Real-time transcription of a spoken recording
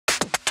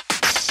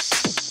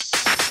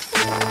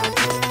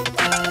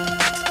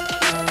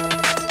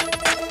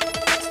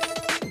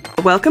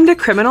Welcome to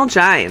Criminal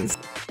Gines,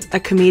 a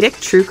comedic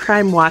true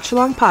crime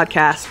watch-along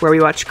podcast where we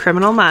watch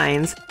Criminal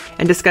Minds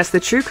and discuss the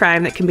true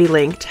crime that can be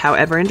linked,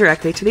 however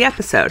indirectly, to the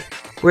episode.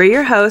 We're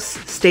your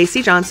hosts,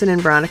 Stacey Johnson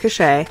and Veronica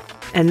Shea,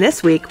 and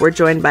this week we're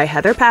joined by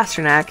Heather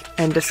Pasternak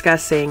and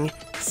discussing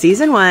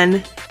Season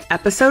 1,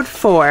 Episode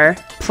 4,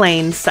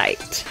 Plain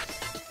Sight.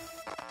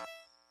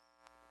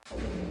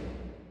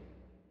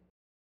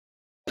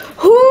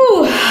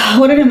 Whew,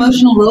 what an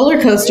emotional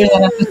roller coaster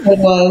that episode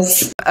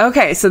was.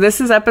 Okay, so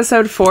this is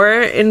episode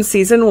 4 in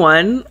season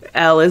 1.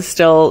 Elle is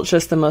still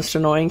just the most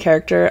annoying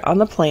character on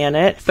the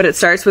planet, but it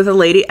starts with a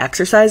lady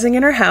exercising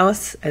in her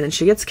house, and then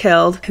she gets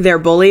killed. They're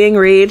bullying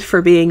Reed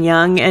for being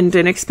young and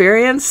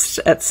inexperienced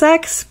at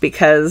sex,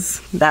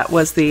 because that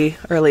was the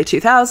early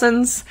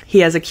 2000s. He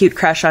has a cute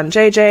crush on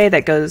JJ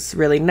that goes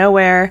really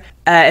nowhere.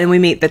 And we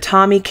meet the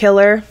Tommy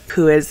killer,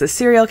 who is the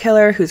serial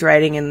killer who's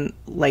writing in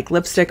like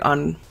lipstick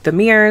on the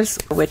mirrors,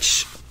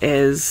 which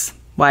is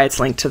why it's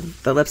linked to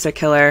the lipstick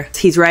killer.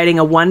 He's writing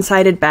a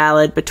one-sided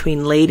ballad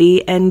between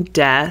lady and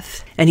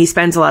death, and he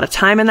spends a lot of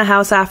time in the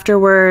house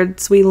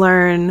afterwards, we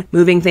learn,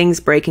 moving things,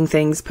 breaking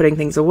things, putting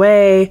things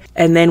away.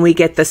 And then we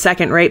get the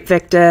second rape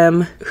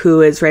victim,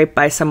 who is raped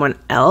by someone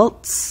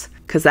else,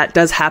 because that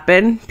does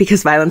happen,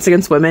 because violence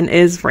against women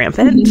is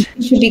rampant.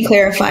 It should be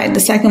clarified. The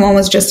second one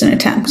was just an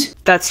attempt.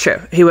 That's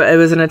true. It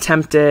was an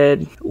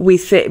attempted,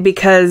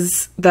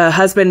 because the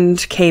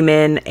husband came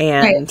in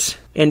and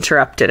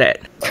interrupted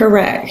it.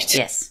 Correct.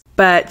 Yes.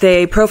 But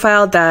they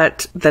profiled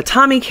that the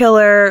Tommy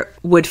killer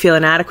would feel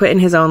inadequate in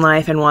his own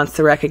life and wants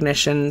the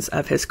recognitions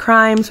of his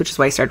crimes, which is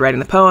why he started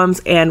writing the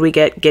poems. And we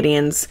get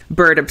Gideon's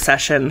bird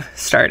obsession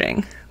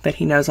starting, that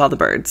he knows all the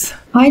birds.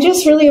 I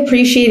just really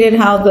appreciated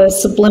how the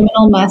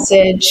subliminal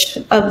message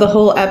of the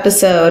whole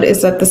episode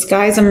is that this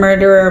guy's a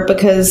murderer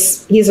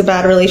because he has a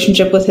bad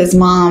relationship with his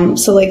mom.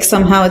 So like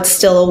somehow it's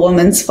still a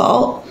woman's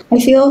fault, I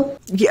feel.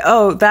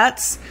 Yeah,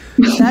 that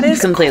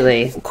is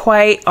completely.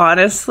 Quite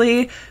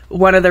honestly,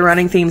 one of the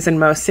running themes in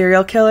most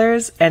serial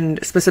killers, and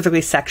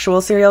specifically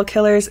sexual serial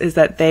killers, is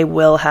that they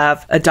will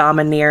have a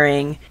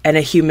domineering and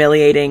a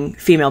humiliating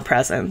female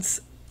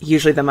presence,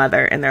 usually the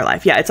mother in their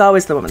life. Yeah, it's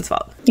always the woman's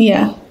fault.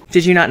 Yeah.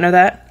 Did you not know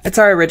that? It's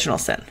our original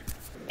sin.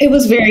 It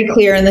was very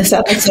clear in this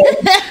episode.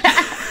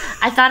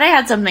 I thought I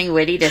had something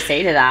witty to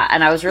say to that,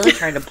 and I was really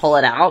trying to pull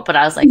it out, but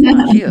I was like,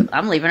 oh, shoot,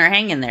 I'm leaving her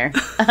hanging there.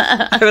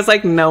 I was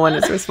like, no one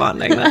is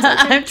responding. That's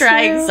okay. I'm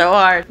trying so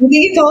hard. I think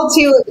it's all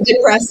too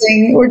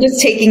depressing. We're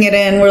just taking it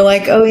in. We're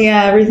like, oh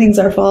yeah, everything's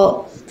our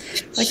fault.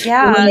 Like,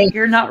 yeah,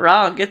 you're not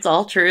wrong. It's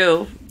all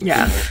true.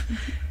 Yeah.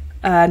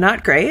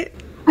 Not great.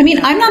 I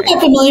mean, I'm not that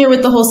familiar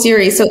with the whole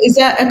series, so is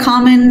that a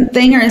common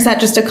thing, or is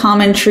that just a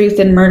common truth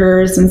in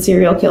murderers and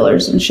serial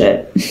killers and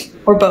shit?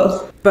 Or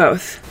both?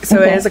 Both.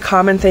 So It is a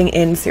common thing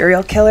in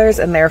serial killers,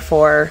 and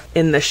therefore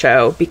in the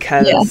show,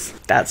 because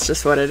that's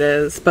just what it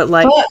is. But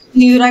like,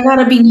 dude, I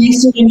gotta be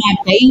nicer to my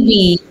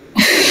baby.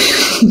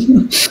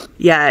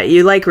 Yeah,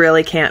 you like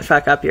really can't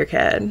fuck up your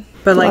kid.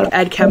 But like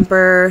Ed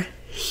Kemper,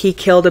 he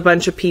killed a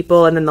bunch of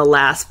people, and then the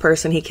last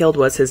person he killed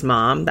was his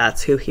mom.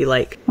 That's who he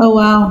like. Oh,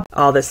 wow.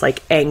 All this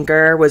like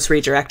anger was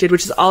redirected,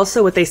 which is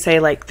also what they say,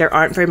 like there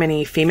aren't very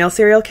many female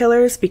serial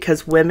killers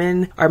because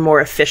women are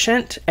more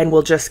efficient and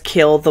will just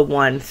kill the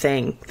one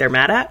thing they're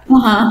mad at.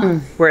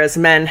 Whereas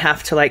men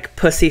have to like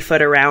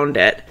pussyfoot around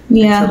it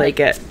until they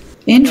get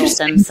build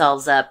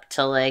themselves up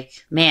to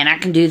like, man, I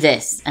can do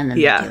this, and then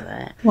they do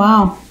it.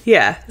 Wow.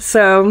 Yeah.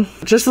 So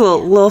just a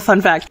little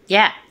fun fact.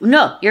 Yeah.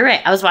 No, you're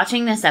right. I was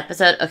watching this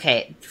episode.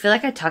 Okay, I feel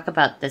like I talk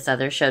about this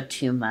other show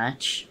too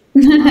much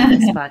on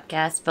this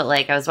podcast, but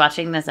like I was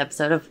watching this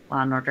episode of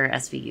Law and Order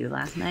SVU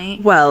last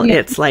night. Well,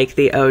 it's like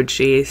the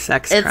OG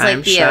sex crime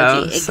like the show.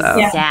 OG.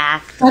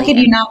 Exactly. How could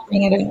you not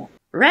bring it up?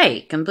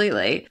 Right,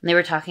 completely. And they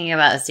were talking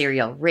about a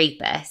serial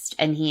rapist,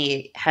 and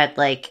he had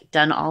like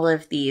done all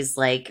of these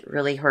like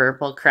really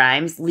horrible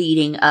crimes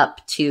leading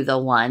up to the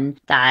one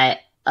that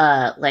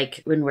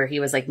like where he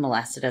was like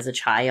molested as a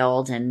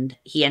child, and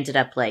he ended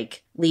up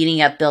like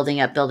leading up, building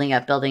up,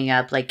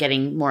 like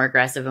getting more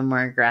aggressive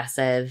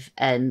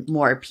and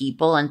more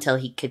people until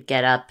he could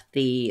get up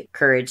the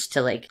courage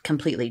to like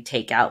completely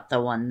take out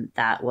the one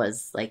that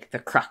was like the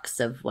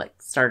crux of what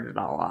started it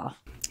all off.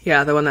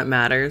 Yeah, the one that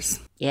matters.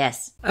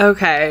 Yes.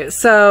 Okay,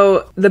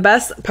 so the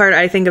best part,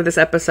 I think, of this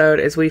episode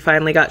is we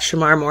finally got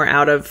Shemar Moore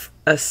out of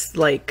a,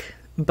 like,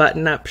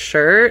 button-up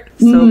shirt.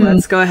 So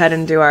let's go ahead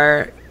and do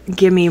our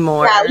Gimme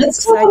More segment.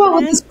 Let's talk about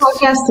what this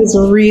podcast is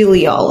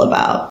really all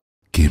about.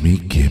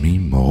 Gimme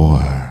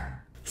more.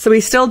 So we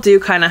still do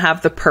kind of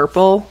have the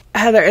purple,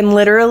 Heather, and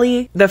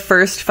literally the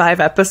first 5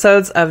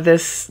 episodes of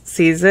this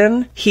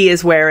season, he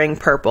is wearing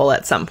purple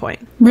at some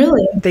point.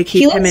 Really? They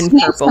keep him in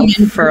purple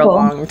for a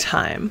long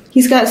time.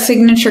 He's got a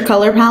signature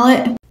color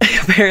palette.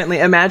 Apparently.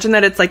 Imagine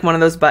that it's like one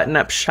of those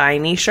button-up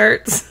shiny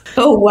shirts.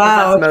 Oh,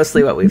 wow. That's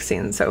mostly what we've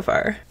seen so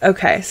far.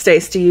 Okay,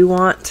 Stace, do you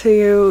want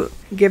to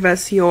give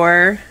us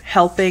your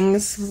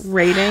helpings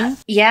rating?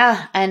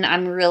 Yeah, and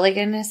I'm really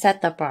going to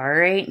set the bar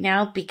right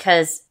now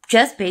because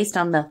just based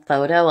on the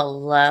photo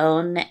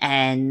alone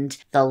and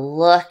the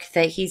look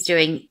that he's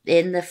doing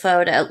in the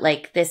photo,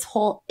 like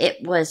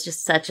it was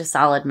just such a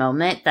solid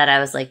moment that I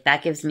was like,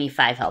 that gives me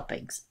 5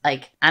 helpings.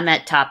 Like, I'm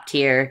at top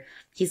tier.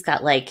 He's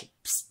got like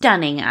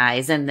stunning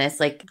eyes in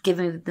this, like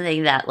giving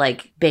me that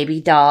like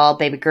baby doll,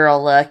 baby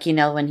girl look, you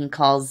know, when he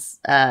calls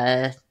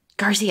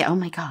Garcia, oh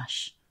my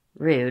gosh,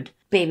 rude.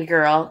 Baby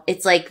girl.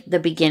 It's like the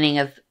beginning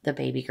of the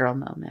baby girl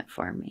moment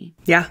for me.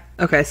 Yeah.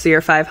 Okay. So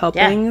you're 5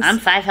 helpings? Yeah, I'm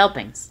 5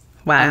 helpings.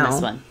 Wow. On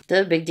this one. It's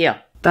a big deal.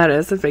 That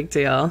is a big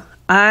deal.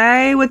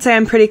 I would say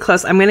I'm pretty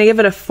close. I'm going to give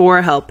it a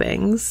 4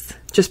 helpings.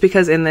 Just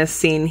because in this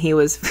scene he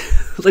was,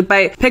 like,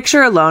 by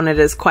picture alone, it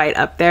is quite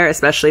up there,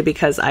 especially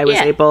because I was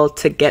able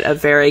to get a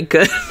very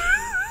good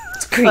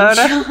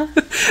photo,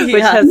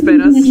 which has been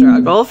a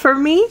struggle for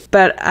me.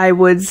 But I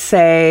would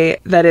say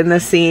that in the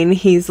scene,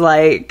 he's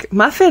like,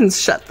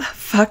 Muffins, shut the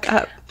fuck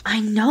up.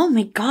 I know,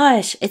 my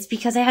gosh. It's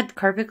because I had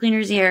carpet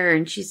cleaner's here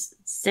and she's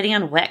sitting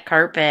on wet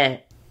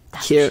carpet.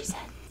 That's cute.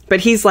 But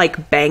he's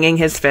like banging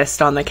his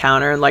fist on the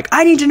counter and like,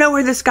 I need to know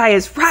where this guy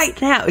is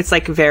right now. It's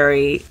like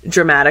very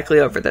dramatically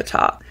over the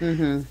top.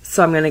 Mm-hmm.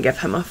 So I'm going to give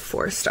him a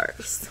 4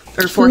 stars.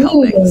 Or 4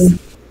 helpings.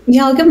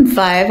 Yeah, I'll give him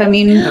 5. I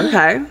mean,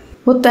 okay.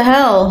 What the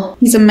hell?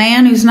 He's a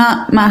man who's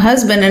not my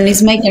husband and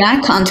he's making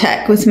eye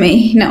contact with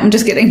me. No, I'm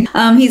just kidding.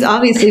 He's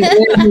obviously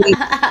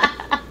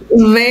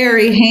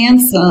very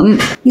handsome.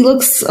 He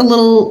looks a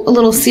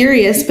little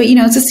serious, but you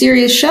know, it's a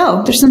serious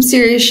show. There's some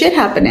serious shit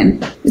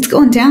happening. It's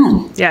going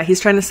down. Yeah, he's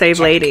trying to save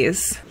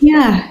ladies.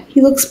 Yeah,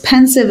 he looks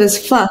pensive as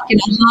fuck in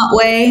a hot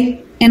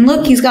way. And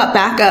look, he's got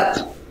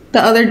backup. The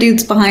other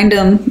dude's behind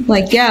him.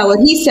 Like, yeah, what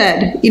he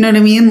said. You know what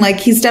I mean? Like,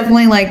 he's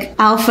definitely like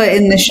alpha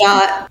in the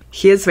shot.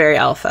 He is very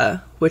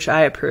alpha, which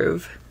I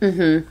approve.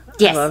 Mm-hmm.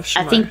 Yes,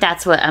 I think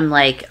that's what I'm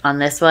like on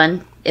this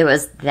one. It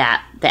was the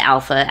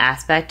alpha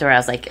aspect where I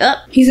was like, oh.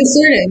 He's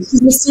assertive.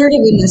 He's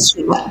assertive in this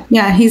shot.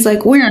 Yeah, he's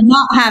like, we're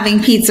not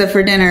having pizza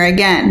for dinner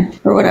again,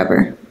 or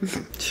whatever.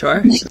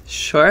 Sure.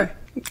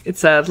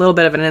 It's a little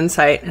bit of an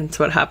insight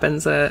into what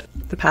happens at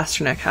the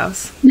Pasternak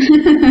house.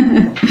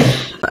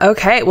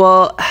 Okay,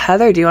 well,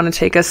 Heather, do you want to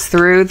take us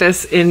through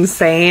this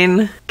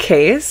insane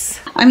case?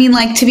 I mean,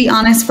 like, to be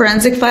honest,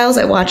 Forensic Files,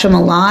 I watch them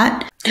a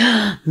lot.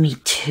 Me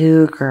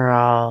too,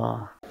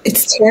 girl.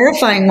 It's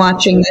terrifying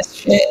watching this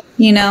shit,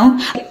 you know?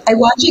 I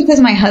watch it because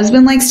my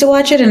husband likes to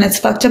watch it, and it's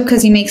fucked up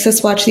because he makes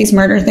us watch these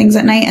murder things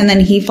at night, and then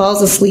he falls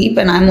asleep,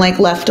 and I'm, like,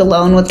 left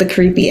alone with the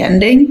creepy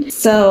ending.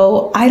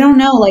 So, I don't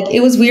know. Like,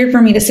 it was weird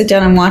for me to sit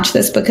down and watch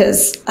this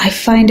because I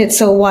find it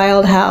so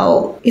wild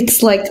how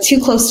it's, like, too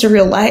close to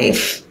real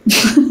life.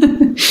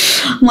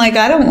 I'm like,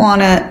 I don't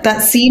want to...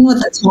 That scene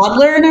with the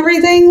toddler and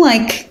everything,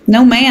 like,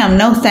 no ma'am,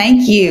 no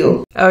thank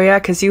you. Oh, yeah,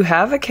 because you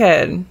have a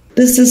kid.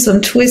 This is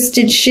some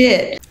twisted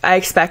shit. I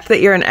expect that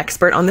you're an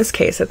expert on this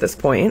case at this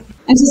point.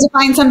 And to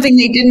find something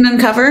they didn't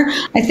uncover,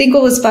 I think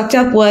what was fucked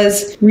up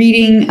was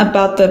reading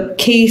about the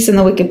case in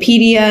the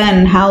Wikipedia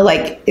and how,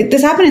 like,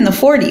 this happened in the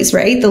 40s,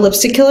 right? The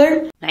lipstick killer?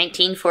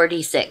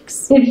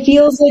 1946. It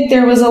feels like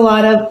there was a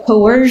lot of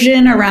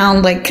coercion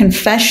around, like,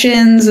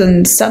 confessions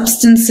and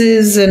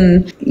substances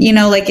and, you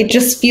know, like, it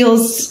just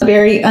feels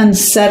very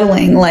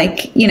unsettling.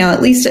 Like, you know,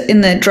 at least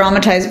in the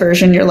dramatized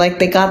version, you're like,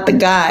 they got the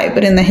guy.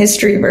 But in the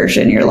history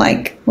version, you're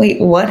like,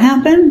 wait, what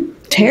happened?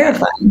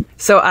 Terrifying.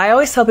 So I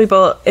always tell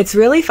people it's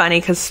really funny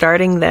because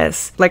starting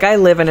this, like, I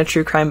live in a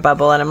true crime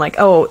bubble and I'm like,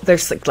 oh,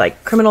 there's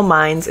like Criminal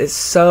Minds is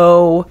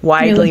so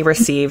widely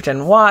received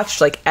and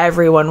watched. Like,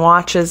 everyone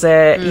watches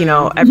it, you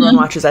know, everyone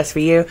watches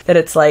SVU, that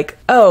it's like,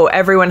 oh,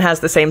 everyone has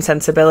the same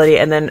sensibility.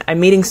 And then I'm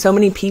meeting so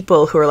many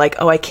people who are like,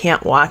 oh, I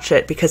can't watch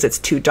it because it's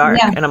too dark.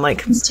 Yeah, and I'm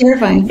like, it's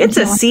terrifying. It's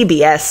a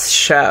CBS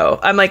show.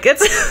 I'm like,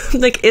 it's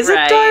like, is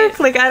it dark?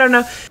 Like, I don't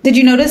know. Did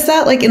you notice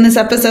that, like, in this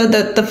episode,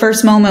 that the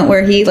first moment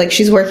where he, like,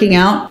 she's working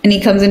out and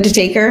he comes in to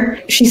take her,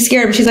 she's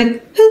scared, but she's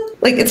like, who?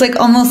 Like, it's like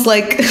almost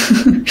like a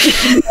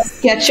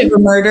sketch of a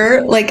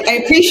murder. Like, I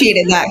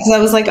appreciated that because I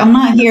was like, I'm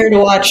not here to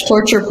watch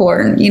torture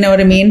porn. You know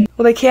what I mean?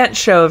 Well, they can't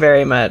show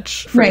very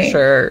much for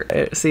sure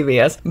at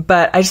CBS.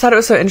 But I just thought it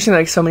was so interesting.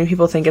 Like, so many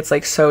people think it's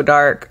like so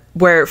dark.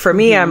 Where for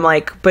me, I'm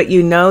like, but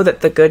you know that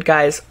the good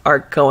guys are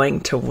going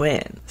to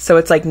win. So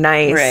it's like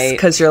nice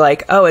because you're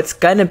like, oh, it's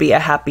going to be a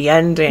happy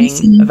ending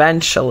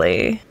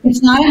eventually.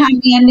 It's not a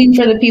happy ending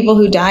for the people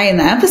who die in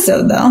the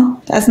episode, though.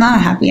 That's not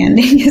a happy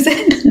ending, is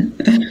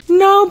it?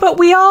 No, but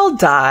we all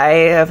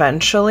die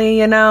eventually,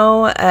 you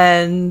know,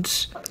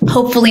 and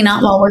hopefully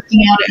not while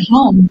working out at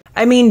home.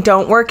 I mean,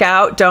 don't work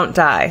out, don't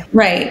die.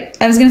 Right.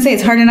 I was going to say,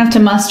 it's hard enough to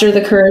muster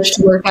the courage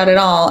to work out at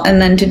all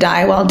and then to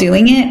die while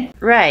doing it.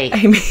 Right.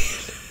 I mean,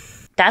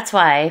 that's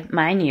why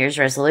my New Year's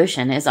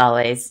resolution is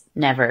always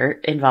never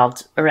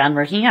involved around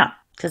working out,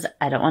 because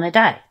I don't want to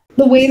die.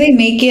 The way they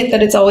make it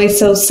that it's always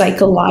so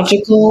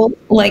psychological,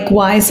 like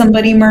why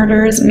somebody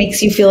murders,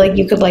 makes you feel like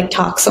you could, like,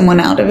 talk someone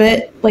out of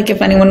it. Like,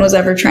 if anyone was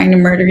ever trying to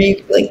murder you,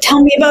 you'd be like,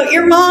 tell me about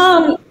your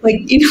mom. Like,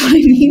 you know what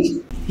I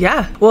mean?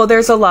 Yeah. Well,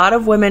 there's a lot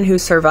of women who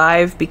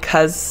survive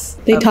because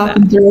they talk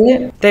them through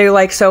it. They're,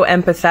 like, so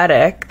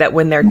empathetic that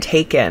when they're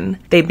taken,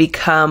 they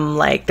become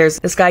like, there's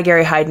this guy,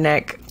 Gary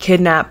Heidnick,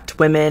 kidnapped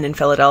women in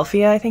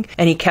Philadelphia, I think,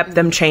 and he kept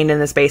them chained in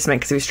this basement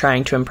because he was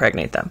trying to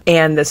impregnate them.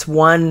 And this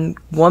one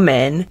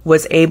woman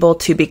was able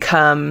to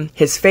become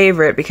his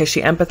favorite because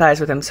she empathized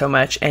with him so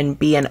much and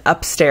be an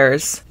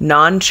upstairs,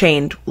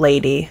 non-chained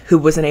lady who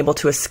wasn't able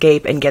to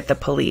escape and get the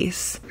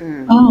police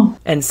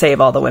and save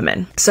all the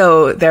women.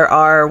 So there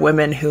are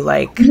women who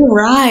like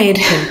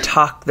can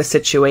talk the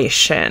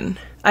situation.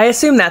 I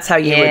assume that's how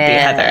you would be,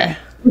 Heather.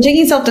 We're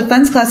taking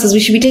self-defense classes. We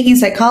should be taking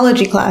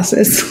psychology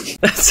classes.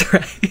 That's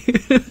right.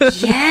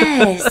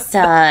 Yes,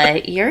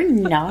 you're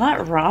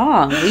not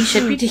wrong. We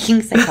should be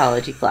taking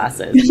psychology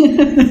classes.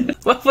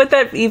 What would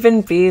that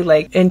even be?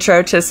 Like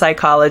intro to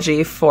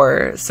psychology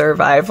for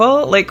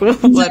survival? Like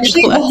It's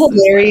actually a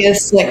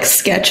hilarious like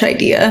sketch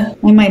idea.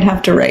 I might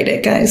have to write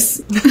it,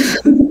 guys.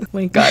 Oh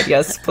my God,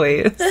 yes,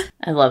 please.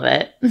 I love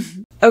it.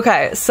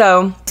 Okay,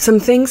 so some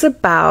things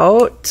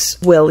about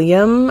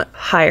William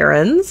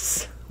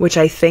Heirens, which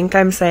I think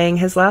I'm saying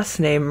his last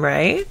name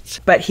right,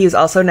 but he's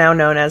also now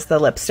known as the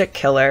lipstick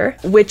killer,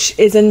 which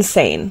is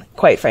insane,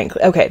 quite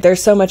frankly. Okay,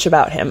 there's so much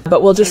about him,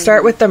 but we'll just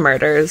start with the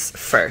murders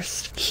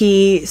first.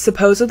 He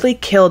supposedly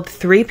killed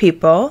 3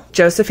 people,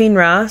 Josephine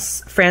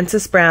Ross,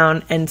 Frances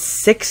Brown, and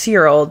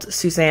 6-year-old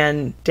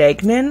Suzanne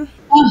Degnan.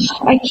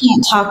 I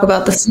can't talk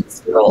about the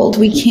 6-year-old.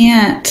 We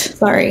can't.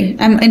 Sorry,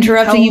 I'm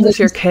interrupting you. How old is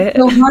your kid?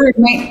 So hard.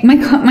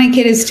 My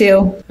kid is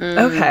 2.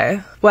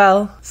 Okay.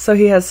 Well, so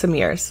he has some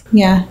years.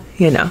 Yeah.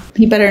 You know.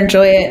 He better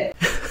enjoy it.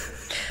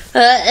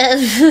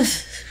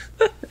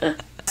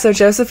 So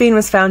Josephine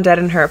was found dead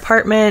in her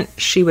apartment.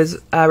 She was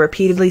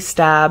repeatedly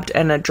stabbed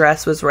and a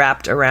dress was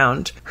wrapped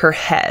around her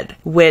head,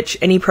 which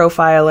any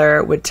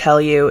profiler would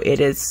tell you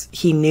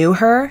he knew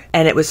her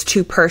and it was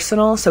too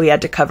personal, so he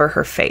had to cover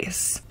her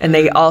face. And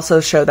they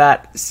also show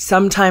that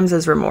sometimes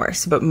as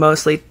remorse, but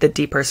mostly the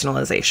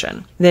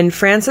depersonalization. Then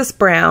Frances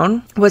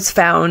Brown was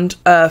found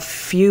a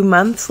few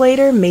months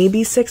later,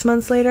 maybe 6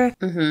 months later,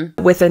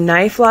 with a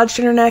knife lodged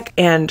in her neck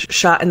and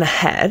shot in the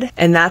head.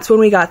 And that's when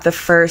we got the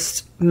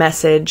first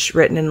message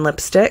written in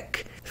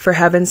lipstick: "For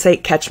heaven's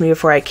sake, catch me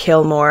before I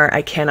kill more.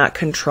 I cannot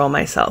control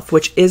myself,"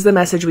 which is the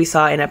message we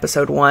saw in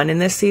episode 1 in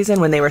this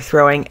season when they were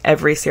throwing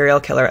every serial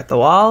killer at the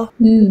wall.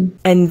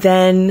 And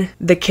then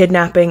the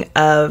kidnapping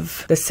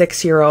of the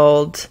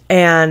 6-year-old.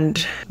 And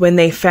when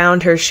they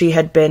found her, she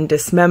had been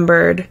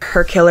dismembered.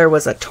 Her killer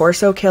was a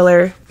torso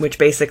killer, which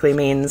basically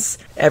means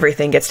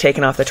everything gets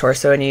taken off the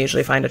torso and you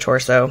usually find a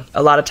torso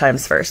a lot of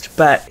times first.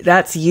 But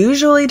that's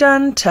usually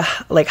done to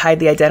like hide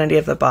the identity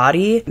of the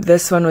body.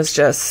 This one was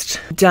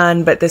just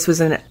done, but this was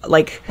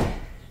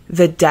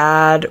the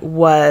dad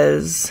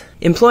was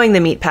employing the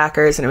meat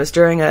packers and it was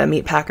during a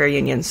meat packer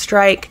union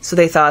strike. So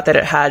they thought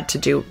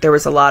that there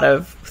was a lot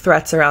of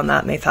threats around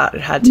that and they thought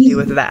it had to do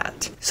with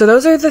that. So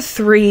those are the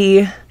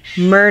 3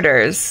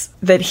 murders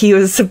that he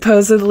was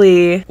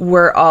supposedly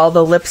were all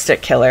the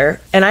lipstick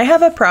killer. And I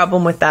have a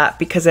problem with that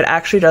because it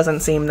actually doesn't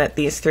seem that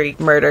these 3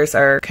 murders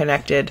are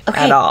connected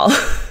at all.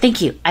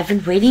 Thank you. I've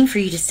been waiting for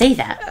you to say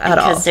that.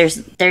 Because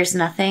there's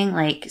nothing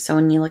like, so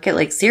when you look at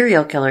like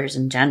serial killers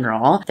in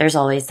general, there's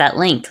always that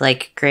link.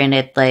 Like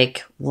granted,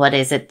 like what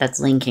is it that's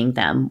linking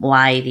them?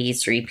 Why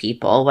these 3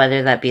 people?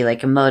 Whether that be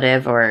like a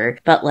motive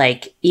but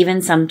like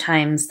even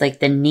sometimes like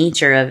the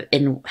nature of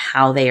in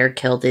how they are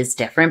killed is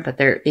different, but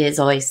there is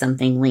always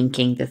something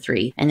linking the 3.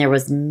 And there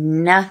was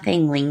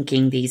nothing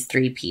linking these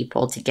 3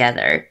 people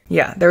together.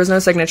 Yeah, there was no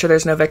signature,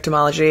 there's no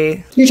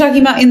victimology. You're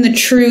talking about in the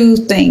True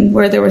thing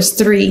where there was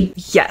 3.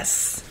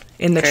 Yes,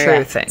 in the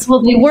True thing.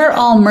 Well, they were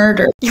all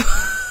murdered.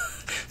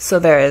 So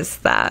there is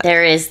that.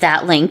 There is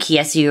that link.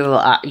 Yes, you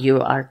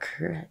are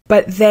correct.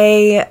 But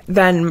they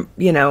then,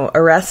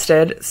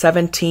 arrested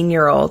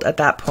 17-year-old at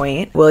that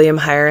point, William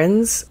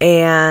Heirens,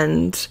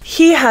 and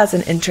he has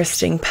an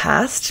interesting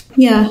past.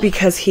 Yeah.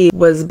 Because he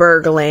was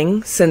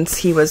burgling since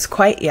he was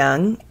quite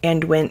young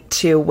and went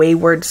to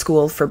Wayward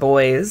School for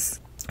Boys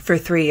for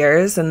 3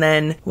 years and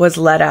then was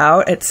let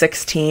out at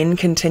 16,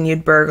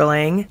 continued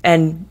burgling,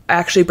 and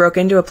actually broke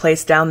into a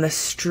place down the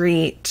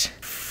street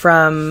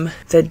from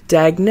the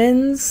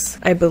Degnans,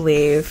 I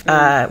believe,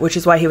 which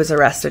is why he was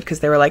arrested,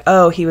 because they were like,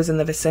 oh, he was in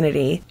the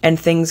vicinity, and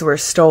things were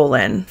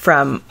stolen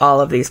from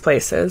all of these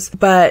places.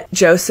 But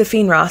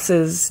Josephine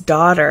Ross's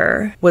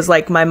daughter was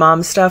like, my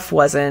mom's stuff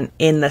wasn't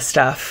in the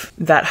stuff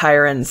that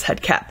Heirens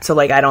had kept, so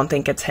like, I don't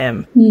think it's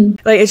him.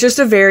 Like, it's just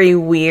a very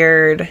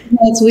weird...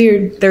 That's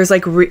weird. There's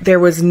like, there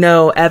was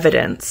no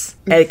evidence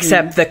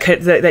except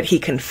that he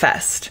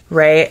confessed,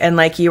 right? And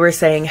like you were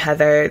saying,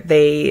 Heather,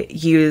 they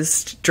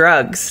used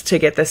drugs to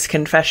get this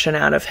confession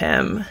out of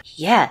him.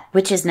 Yeah,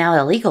 which is now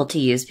illegal to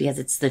use because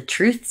it's the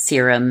truth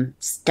serum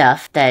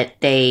stuff that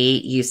they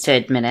used to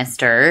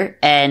administer.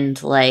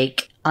 And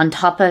like, on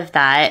top of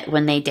that,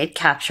 when they did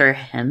capture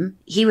him,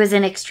 he was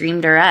in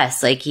extreme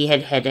duress. Like, he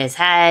had hit his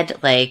head.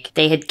 Like,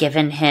 they had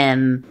given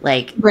him,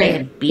 like, they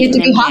had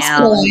beaten him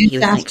down. He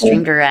was in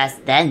extreme duress.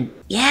 Then,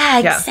 yeah,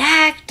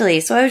 exactly.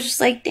 So I was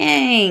just like,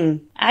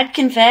 dang, I'd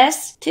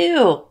confess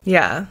too.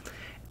 Yeah.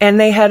 And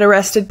they had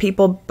arrested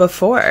people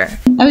before.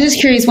 I was just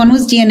curious, when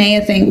was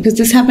DNA a thing? Because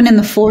this happened in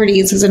the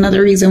 40s is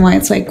another reason why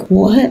it's like,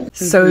 what?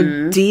 So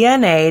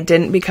DNA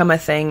didn't become a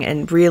thing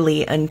and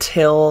really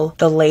until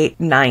the late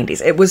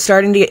 90s. It was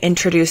starting to get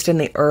introduced in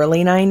the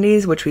early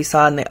 90s, which we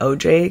saw in the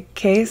OJ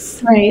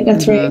case. Right,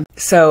 that's right.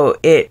 So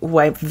it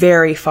went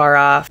very far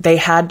off. They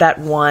had that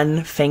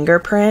one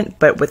fingerprint,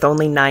 but with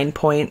only 9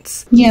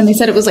 points. Yeah, and they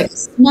said it was like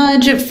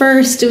smudge at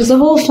first. It was a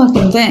whole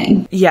fucking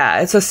thing.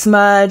 Yeah, it's a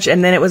smudge,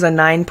 and then it was a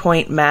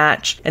 9-point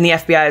match. And the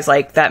FBI is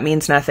like, that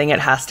means nothing. It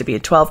has to be a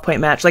 12-point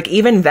match. Like,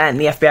 even then,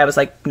 the FBI was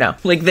like, no,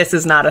 like, this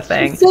is not a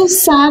thing. It's so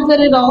sad that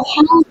it all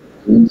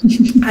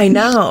happened. I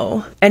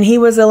know. And he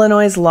was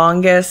Illinois'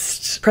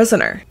 longest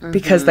prisoner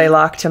because they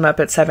locked him up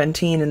at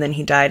 17 and then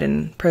he died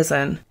in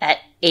prison. At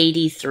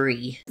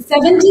 83.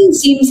 17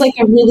 seems like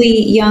a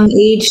really young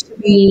age to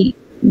be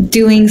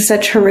doing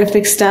such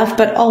horrific stuff,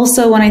 but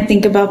also when I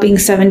think about being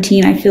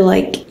 17, I feel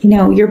like, you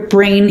know, your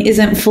brain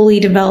isn't fully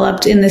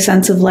developed in the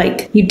sense of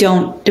like you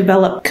don't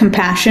develop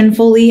compassion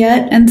fully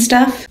yet and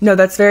stuff. No,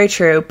 that's very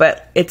true,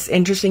 but it's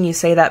interesting you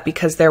say that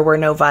because there were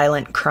no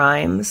violent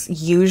crimes.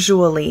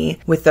 Usually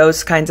with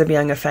those kinds of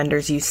young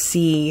offenders, you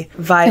see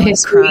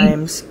violent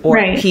crimes or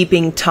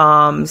peeping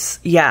toms,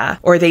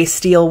 or they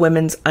steal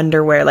women's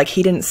underwear. Like,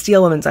 he didn't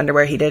steal women's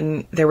underwear.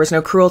 There was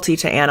no cruelty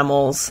to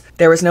animals.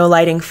 There was no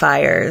lighting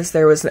fires.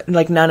 There was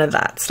like none of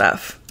that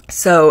stuff.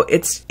 So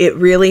it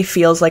really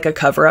feels like a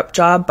cover-up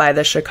job by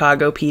the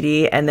Chicago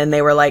PD. And then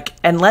they were like,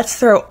 and let's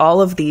throw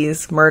all of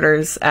these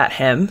murders at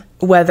him,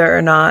 whether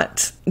or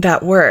not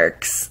that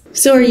works.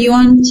 So are you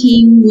on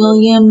team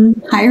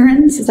William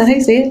Heirens? Is that how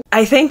you say it?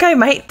 I think I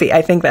might be.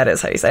 I think that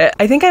is how you say it.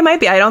 I think I might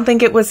be. I don't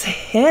think it was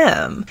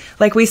him.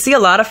 Like, we see a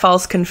lot of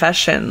false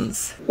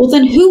confessions. Well,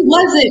 then who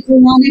was it,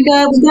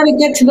 Veronica? We got to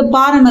get to the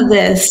bottom of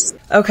this.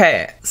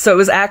 Okay. So it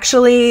was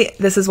actually,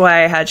 this is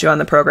why I had you on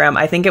the program.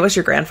 I think it was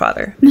your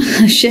grandfather.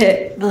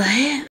 Shit.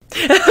 What?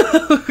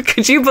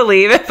 Could you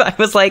believe it? I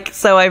was like,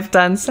 so I've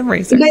done some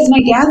research. You guys,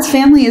 my dad's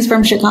family is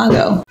from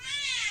Chicago.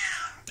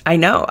 I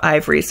know.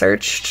 I've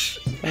researched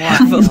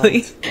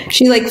heavily.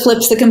 She like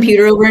flips the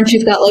computer over and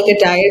she's got like a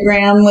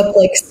diagram with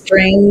like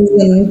strings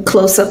and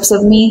close-ups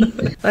of me.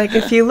 Like,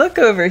 if you look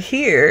over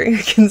here, you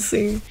can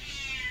see.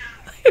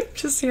 I'm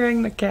just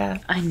hearing the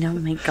cat. I know,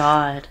 my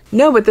God.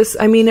 No, but this,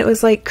 I mean, it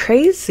was like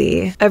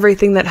crazy.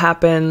 Everything that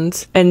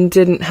happened and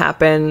didn't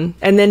happen.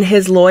 And then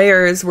his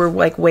lawyers were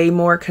like way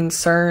more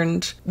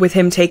concerned with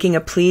him taking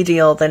a plea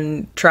deal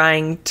than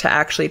trying to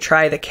actually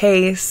try the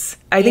case.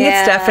 I think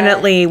it's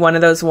definitely one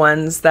of those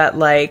ones that,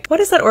 like, what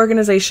is that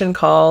organization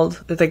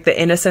called? It's like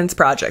the Innocence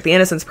Project. The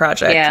Innocence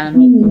Project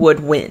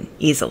would win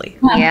easily.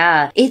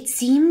 Yeah. It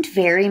seemed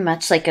very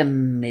much like a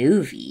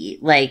movie.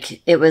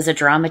 Like, it was a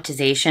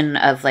dramatization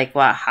of, like,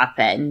 what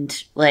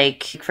happened.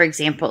 Like, for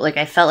example, like,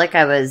 I felt like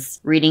I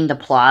was reading the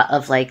plot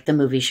of, like, the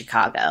movie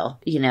Chicago,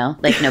 you know?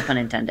 Like, no pun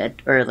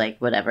intended. Or, like,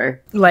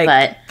 whatever.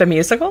 Like, the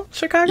musical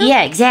Chicago?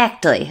 Yeah,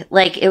 exactly.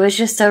 Like, it was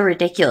just so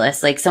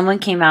ridiculous. Like, someone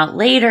came out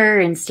later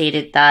and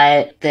stated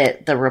that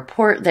the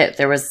report, that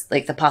there was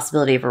like the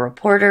possibility of a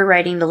reporter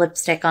writing the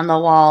lipstick on the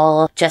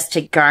wall just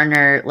to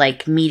garner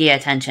like media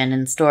attention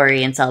and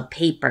story and sell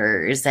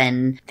papers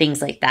and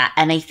things like that.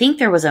 And I think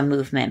there was a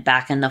movement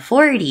back in the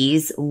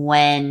 40s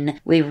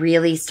when we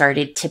really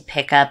started to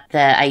pick up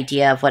the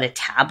idea of what a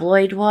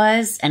tabloid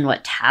was and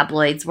what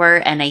tabloids were.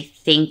 And I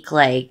think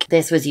like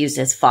this was used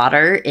as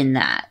fodder in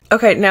that.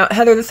 Okay, now,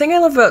 Heather, the thing I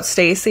love about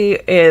Stacey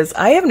is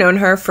I have known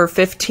her for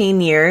 15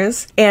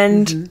 years,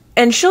 and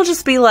she'll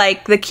just be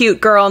like the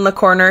cute girl in the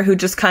corner who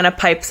just kind of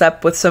pipes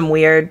up with some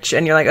weird,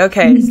 and you're like,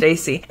 okay,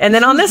 Stacey. And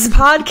then on this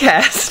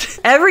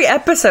podcast, every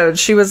episode,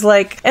 she was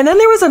like, and then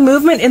there was a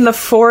movement in the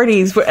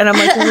 40s, and I'm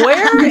like,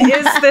 where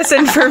is this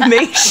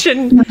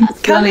information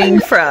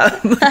coming from?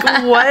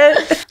 Like,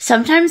 what?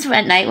 Sometimes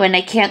at night when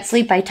I can't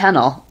sleep, I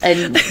tunnel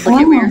and look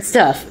at weird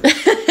stuff.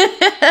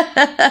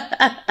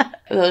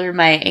 Those are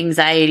my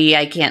anxiety,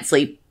 I can't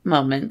sleep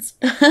moments.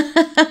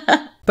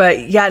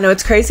 But yeah, no,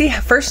 it's crazy.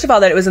 First of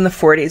all, that it was in the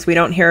 40s. We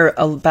don't hear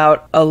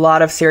about a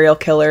lot of serial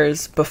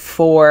killers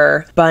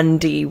before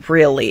Bundy,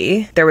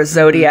 really. There was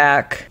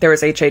Zodiac, there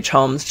was H.H.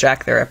 Holmes,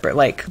 Jack the Ripper.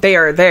 Like, they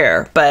are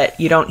there, but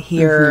you don't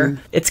hear...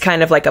 It's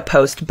kind of like a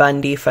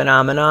post-Bundy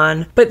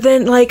phenomenon. But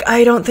then, like,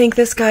 I don't think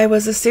this guy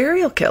was a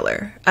serial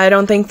killer. I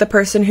don't think the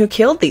person who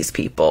killed these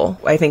people.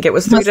 I think it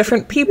was 3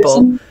 different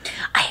people.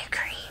 I agree.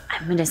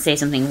 I'm going to say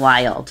something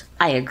wild.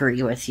 I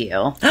agree with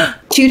you.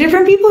 2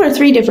 different people or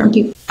 3 different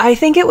people? I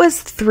think it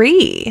was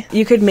 3.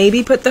 You could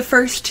maybe put the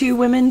first 2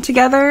 women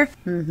together.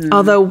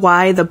 Although,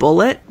 why the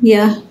bullet?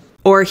 Yeah.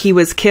 Or he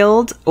was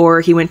killed,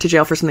 or he went to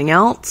jail for something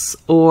else,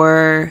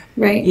 or,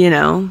 you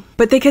know.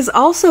 But because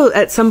also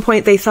at some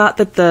point they thought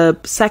that the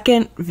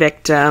second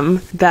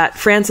victim, that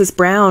Frances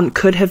Brown,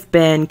 could have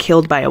been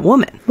killed by a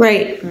woman.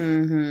 Right.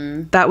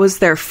 That was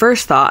their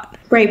first thought.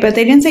 Right, but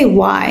they didn't say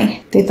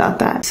why they thought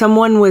that.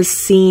 Someone was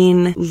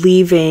seen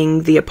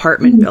leaving the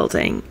apartment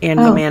building, and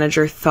the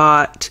manager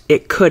thought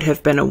it could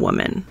have been a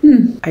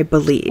woman, I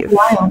believe.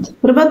 Wild.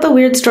 What about the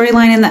weird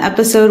storyline in the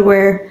episode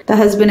where the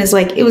husband is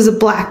like, it was a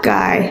black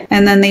guy,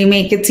 and then they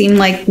make it seem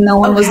like no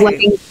one was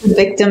letting the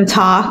victim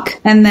talk,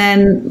 and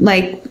then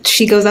like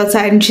she goes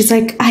outside and she's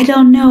like, I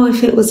don't know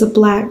if it was a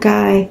black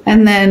guy,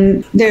 and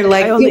then they're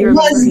like, it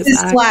was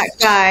this black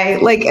guy,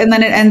 like, and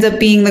then it ends up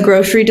being the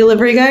grocery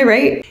delivery guy,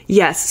 right?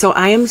 Yes, so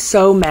I am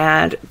so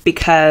mad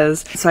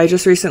because I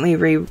just recently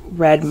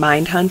reread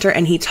Mindhunter,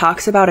 and he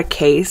talks about a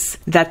case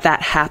that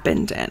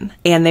happened in,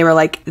 and they were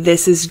like,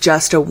 this is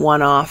just a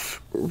one-off,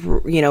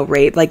 you know,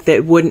 rape, like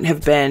that wouldn't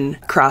have been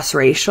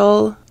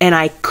cross-racial, and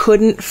I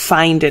couldn't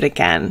find it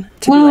again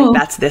to be like,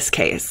 that's this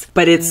case.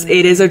 But it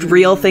is a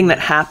real thing that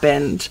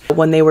happened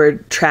when they were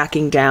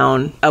tracking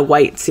down a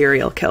white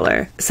serial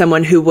killer.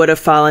 Someone who would have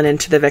fallen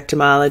into the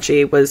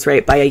victimology was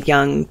raped by a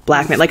young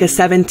black man, like a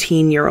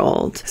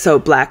 17-year-old, so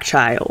black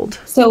child.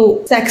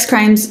 So sex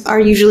crimes are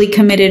usually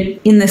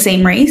committed in the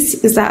same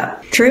race. Is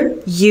that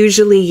true?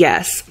 Usually,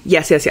 yes.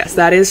 Yes,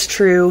 that is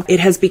true. It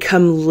has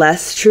become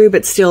less true,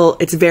 but still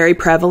it's very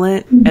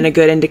prevalent and a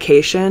good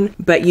indication.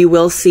 But you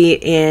will see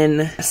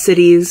in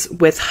cities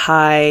with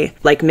high,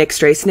 like,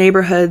 mixed race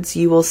neighborhoods,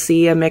 you will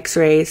see a mixed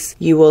race.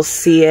 You will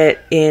see it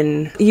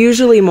in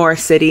usually more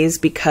cities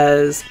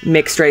because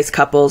mixed race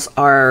couples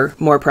are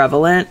more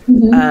prevalent.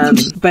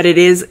 But it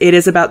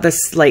is about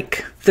this,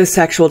 like, the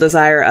sexual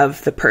desire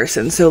of the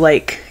person. So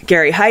like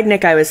Gary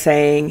Heidnik, I was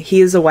saying,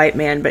 he is a white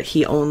man, but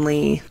he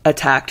only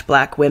attacked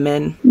black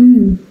women.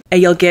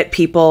 And you'll get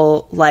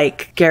people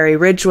like Gary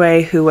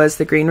Ridgway, who was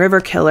the Green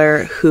River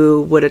Killer,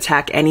 who would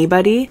attack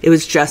anybody. It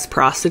was just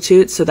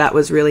prostitutes, so that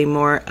was really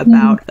more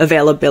about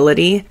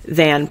availability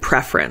than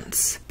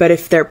preference. But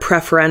if they're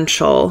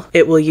preferential,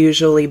 it will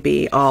usually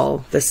be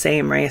all the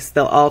same race.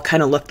 They'll all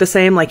kind of look the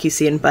same, like you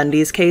see in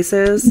Bundy's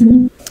cases.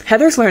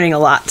 Heather's learning a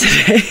lot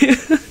today.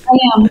 I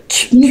am.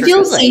 You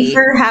feel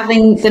safer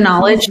having the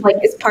knowledge, like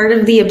it's part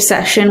of the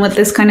obsession with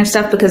this kind of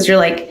stuff, because you're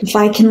like, if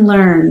I can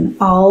learn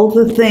all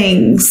the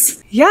things.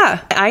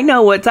 Yeah, I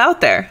know what's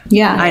out there.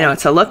 Yeah. I know what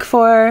to look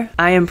for.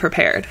 I am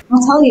prepared.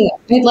 I'll tell you,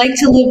 I'd like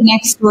to live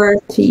next door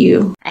to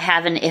you. I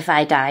have an if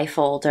I die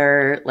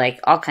folder, like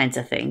all kinds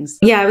of things.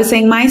 Yeah, I was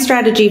saying my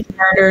strategy for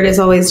Murdered is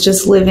always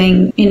just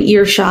living in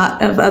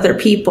earshot of other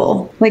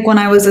people. Like when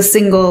I was a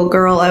single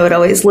girl, I would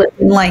always live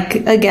in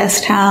like a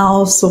guest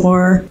house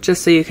or...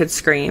 Just so you could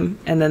scream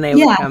and then they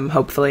would come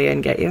hopefully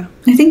and get you.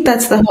 I think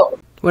that's the hope.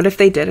 What if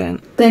they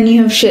didn't? Then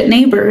you have shit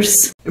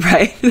neighbors.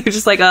 Right? They're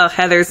just like, oh,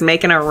 Heather's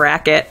making a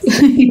racket.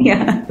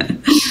 Yeah.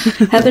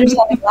 Heather's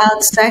having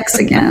loud sex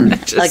again.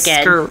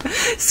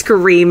 Just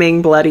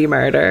screaming bloody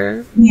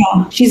murder.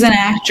 Yeah. She's an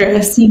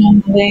actress. You know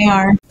who they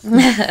are.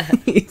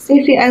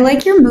 Stacey, I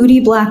like your moody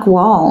black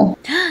wall.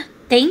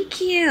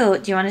 Thank you.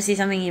 Do you want to see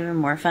something even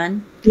more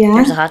fun? Yeah.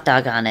 There's a hot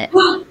dog on it.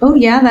 Oh,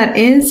 yeah, that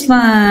is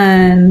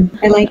fun.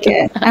 I like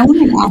it. I want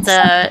an It's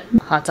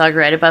a hot dog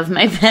right above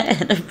my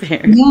bed,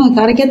 apparently. Yeah,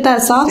 gotta get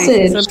that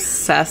sausage. I'm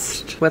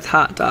obsessed with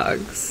hot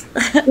dogs.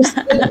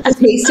 The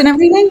taste and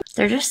everything?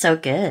 They're just so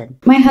good.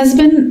 My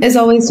husband is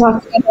always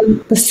talking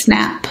about the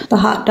snap, the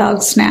hot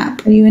dog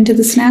snap. Are you into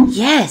the snap?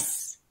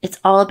 Yes. It's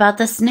all about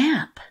the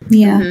snap.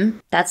 Yeah.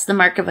 That's the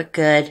mark of a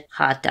good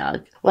hot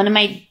dog. One of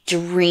my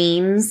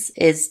dreams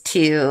is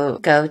to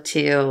go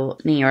to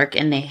New York,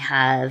 and they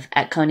have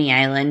at Coney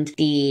Island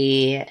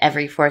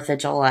every 4th of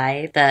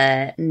July,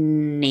 the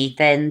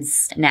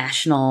Nathan's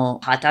National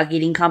Hot Dog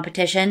Eating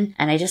Competition.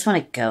 And I just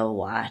want to go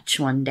watch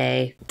one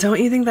day. Don't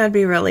you think that'd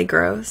be really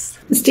gross?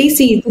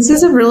 Stacey, this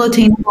is a real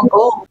attainable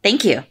goal.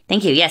 Thank you.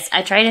 Thank you. Yes,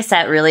 I try to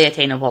set really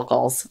attainable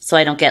goals so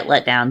I don't get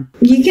let down.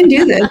 You can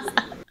do this.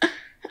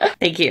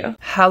 Thank you.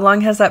 How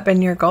long has that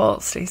been your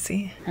goal,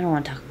 Stacey? I don't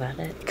want to talk about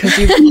it. Because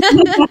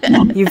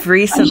you've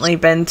recently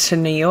been to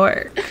New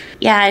York.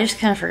 Yeah, I just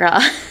kind of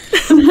forgot.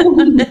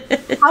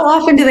 How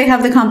often do they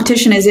have the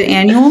competition? Is it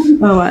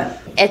annual or what?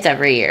 It's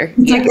every year.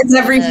 It's like it's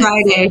every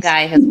Friday. The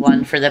guy has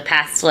won for the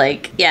past,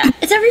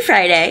 it's every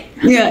Friday.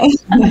 Yeah.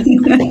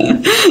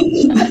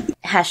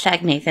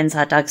 Hashtag Nathan's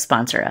Hot Dog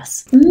sponsor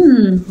us.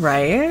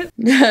 Right?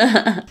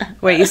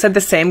 Wait, you said the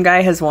same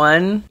guy has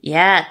won?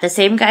 Yeah, the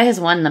same guy has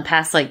won the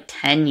past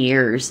 10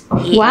 years.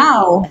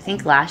 Wow. I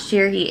think last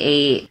year he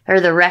ate,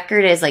 or the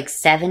record is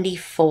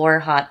 74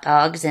 hot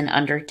dogs in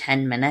under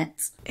 10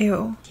 minutes.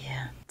 Ew.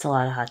 Yeah. It's a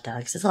lot of hot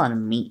dogs. It's a lot of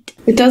meat.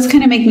 It does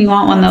kind of make me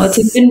want one, though.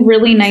 It's been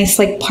really nice,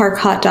 park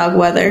hot dog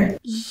weather.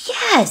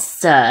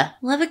 Yes!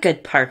 Love a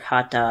good park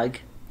hot dog.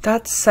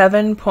 That's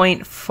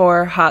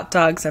 7.4 hot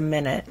dogs a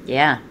minute.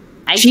 Yeah.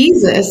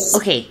 Jesus.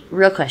 Okay,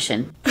 real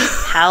question.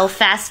 How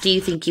fast do you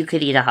think you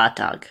could eat a hot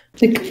dog?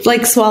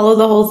 Like swallow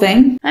the whole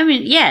thing? I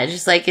mean, yeah,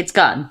 just it's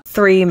gone.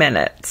 3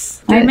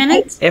 minutes. 3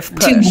 minutes? If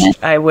 2 minutes.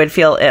 pushed, I would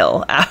feel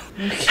ill.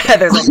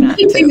 Heather's like, nah,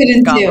 2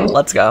 minutes too.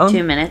 Let's go.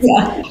 2 minutes?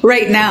 Yeah,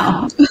 right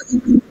now.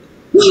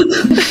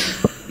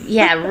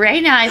 Yeah,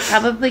 right now I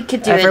probably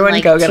could do Everyone it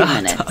in go get 2 a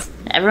hot minutes. dog.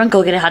 Everyone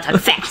go get a hot dog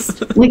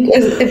fast. Like,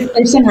 if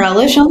there's some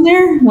relish on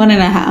there,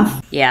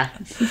 1.5. Yeah.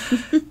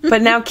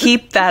 But now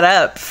keep that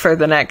up for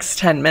the next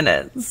 10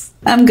 minutes.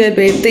 I'm good,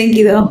 babe. Thank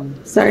you, though.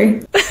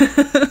 Sorry.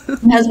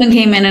 My husband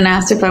came in and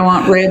asked if I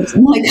want ribs.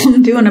 I'm like,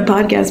 I'm doing a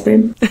podcast,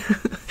 babe.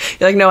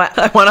 You're like, no,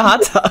 I want a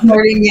hot dog.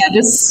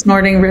 Just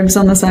snorting ribs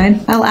on the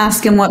side. I'll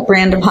ask him what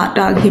brand of hot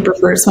dog he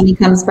prefers when he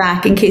comes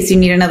back in case you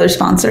need another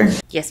sponsor.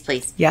 Yes,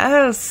 please.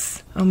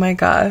 Yes. Oh my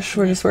gosh.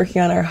 We're just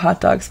working on our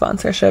hot dog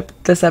sponsorship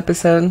this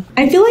episode.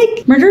 I feel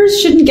like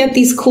murderers shouldn't get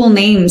these cool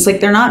names.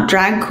 Like, they're not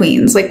drag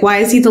queens. Like, why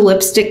is he the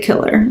lipstick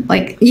killer?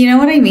 Like, you know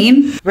what I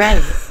mean?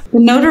 Right. The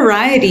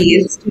notoriety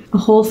is a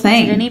whole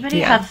thing. Did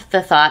anybody have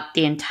the thought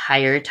the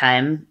entire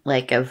time,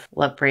 like, of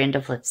what brand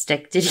of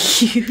lipstick did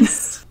he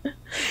use?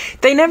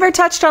 They never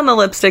touched on the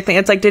lipstick thing.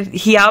 It's like,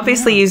 he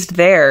obviously used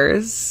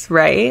theirs,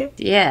 right?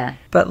 Yeah.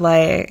 But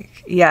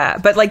like, yeah.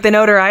 But like the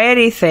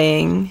notoriety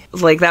thing,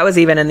 like that was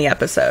even in the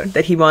episode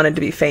that he wanted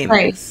to be famous.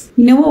 Right.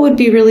 You know what would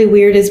be really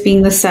weird is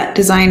being the set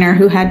designer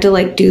who had to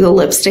like do the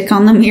lipstick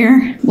on the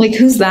mirror. Like,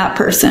 who's that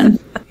person?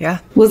 Yeah.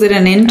 Was it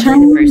an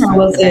intern or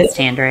was it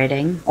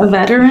handwriting? A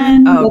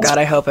veteran? Oh God,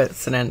 I hope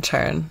it's an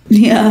intern.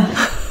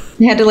 Yeah.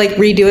 They had to like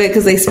redo it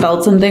because they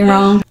spelled something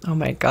wrong. Oh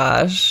my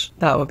gosh,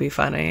 that would be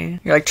funny.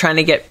 You're like trying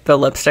to get the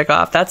lipstick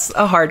off. That's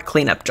a hard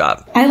cleanup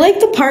job. I like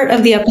the part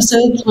of the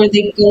episodes where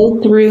they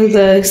go through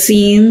the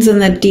scenes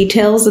and the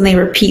details and they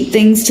repeat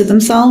things to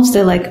themselves.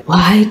 They're like,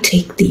 why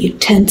take the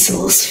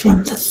utensils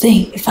from the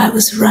thing if I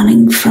was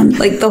running from,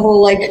 like, the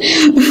whole like,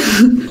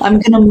 I'm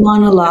gonna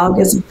monologue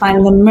as I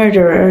find the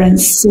murderer and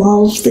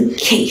solve the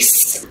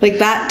case. Like,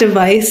 that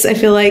device, I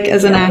feel like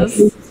as an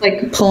actress,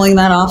 like pulling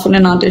that off in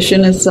an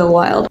audition is so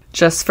wild.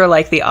 Just for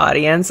like the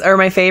audience. Or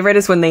my favorite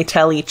is when they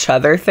tell each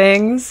other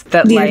things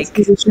that The like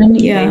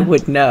yeah. they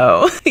would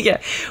know. Yeah.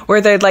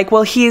 Where they're like,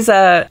 well, he's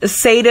a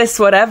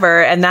sadist,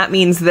 whatever, and that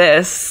means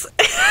this.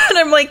 And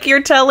I'm like,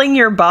 you're telling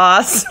your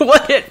boss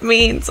what it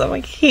means. I'm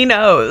like, he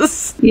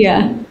knows.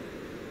 Yeah.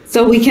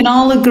 So we can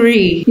all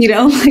agree, you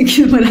know,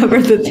 like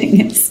whatever the thing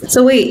is.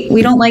 So wait,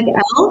 we don't like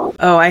Elle?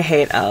 Oh, I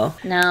hate Elle.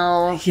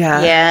 No.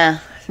 Yeah. Yeah.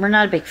 We're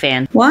not a big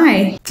fan.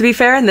 Why? To be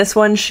fair, in this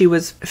one, she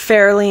was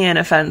fairly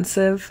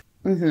inoffensive.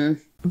 Mm-hmm.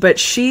 But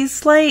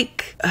she's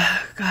like,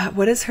 God,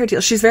 what is her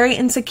deal? She's very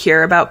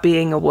insecure about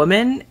being a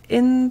woman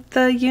in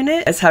the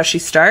unit, is how she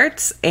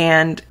starts.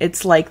 And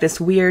it's like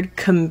this weird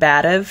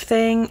combative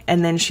thing.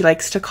 And then she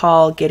likes to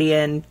call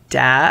Gideon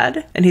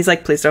dad. And he's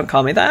like, please don't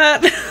call me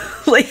that.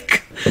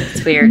 Like,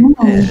 it's weird.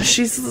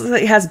 She's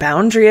like, has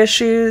boundary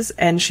issues.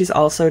 And she's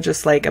also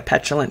just like a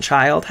petulant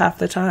child half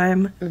the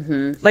time.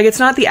 Mm-hmm. Like, it's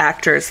not the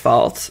actor's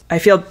fault. I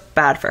feel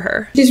bad for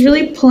her. She's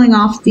really pulling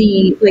off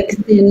the, like,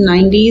 the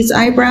 90s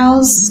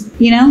eyebrows,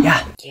 you know?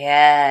 Yeah.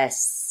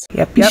 Yes.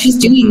 Yep. She's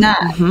doing that.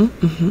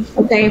 Mm-hmm, mm-hmm.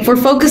 Okay, if we're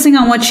focusing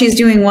on what she's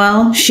doing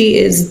well, she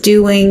is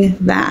doing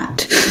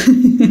that.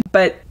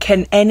 But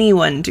can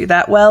anyone do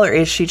that well, or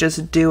is she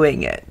just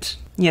doing it?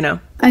 You know?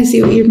 I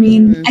see what you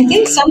mean. I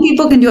think some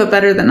people can do it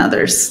better than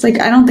others. Like,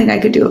 I don't think I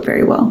could do it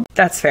very well.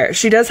 That's fair.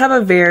 She does have a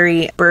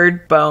very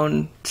bird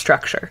bone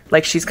structure.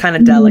 Like, she's kind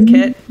of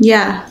delicate.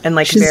 Yeah. And,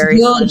 like, She's very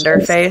real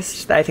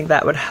slender-faced. I think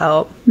that would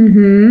help.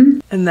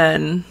 Mm-hmm. And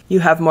then you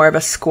have more of a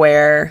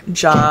square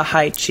jaw,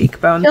 high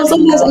cheekbone. It also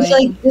has, I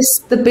feel like, this,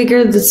 the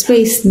bigger the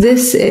space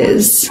this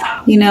is,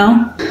 you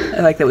know?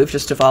 I like that we've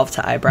just evolved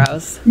to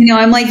eyebrows. You know,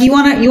 I'm like, you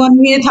want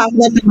me to talk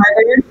about the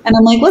murder? And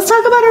I'm like, let's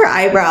talk about her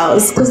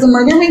eyebrows, because the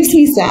murder makes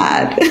me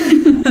sad.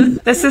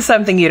 This is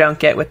something you don't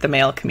get with the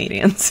male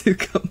comedians who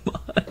come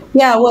on.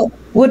 Yeah,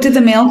 what did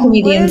the male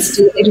comedians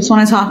do? They just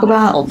want to talk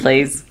about... Hold,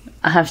 please.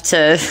 I have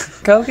to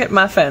go get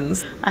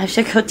muffins. I have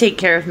to go take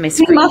care of my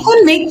screen. Can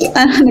Muffin make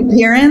an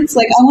appearance?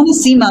 Like, I want to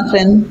see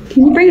Muffin.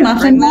 Can you bring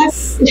Muffin back?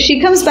 If she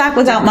comes back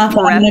without Muffin,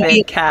 I'm going to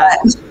be cat.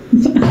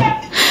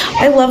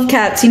 I love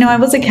cats. You know, I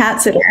was a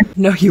cat sitter.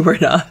 No, you were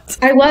not.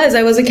 I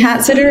was a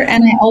cat sitter,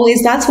 and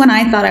that's when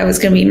I thought I was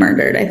going to be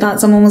murdered. I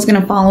thought someone was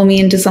going to follow me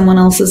into someone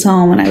else's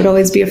home, and I would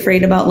always be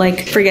afraid about,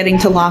 like, forgetting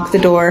to lock the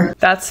door.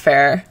 That's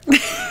fair.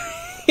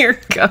 Here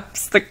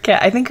comes the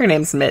cat. I think her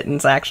name's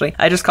Mittens, actually.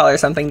 I just call her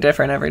something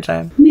different every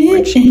time.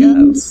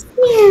 Mittens.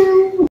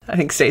 Meow. I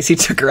think Stacey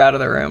took her out of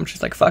the room.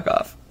 She's like, fuck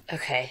off.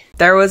 Okay.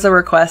 There was a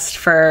request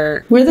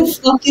for... Where the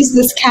fuck is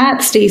this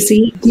cat,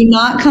 Stacey? Do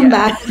not come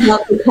back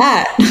without the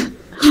cat.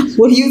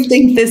 What do you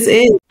think this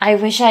is? I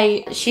wish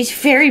she's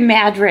very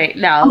mad right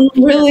now. Oh,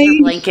 really?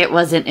 Her blanket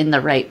wasn't in the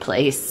right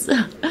place.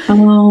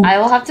 Oh. I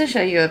will have to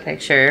show you a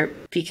picture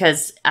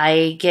because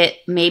I get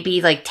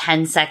maybe like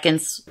 10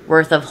 seconds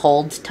worth of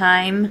hold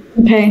time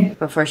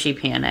before she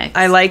panics.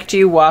 I liked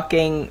you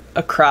walking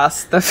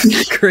across the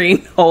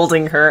screen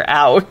holding her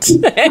out.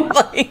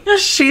 Like,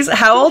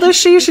 how old is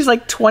she? She's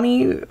like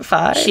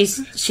 25?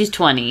 She's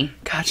 20.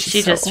 God,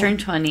 she just turned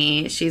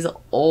 20. She's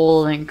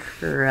old and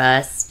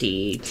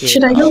crusty too.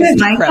 Should I go get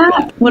my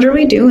cat? What are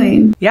we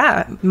doing?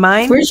 Yeah,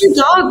 mine. Where's your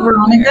dog,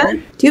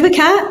 Veronica? Do you have a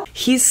cat?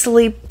 He's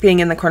sleeping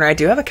in the corner. I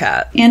do have a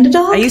cat. And a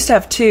dog? I used to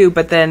have two,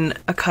 but then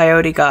a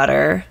coyote got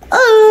her.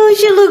 Oh,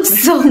 she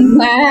looks so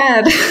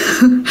mad.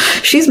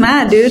 She's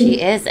mad, dude.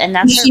 She is, and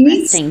that's her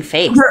resting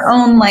face. Her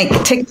own, like,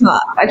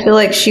 TikTok. I feel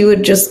like she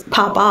would just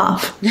pop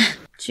off.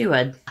 She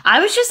would.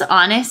 I was just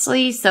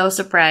honestly so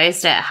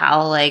surprised at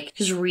how, like,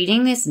 just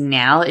reading this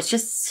now, it's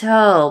just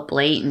so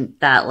blatant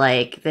that,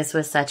 like, this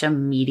was such a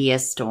media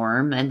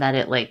storm and that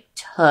it, like,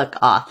 took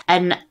off.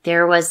 And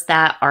there was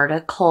that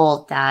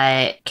article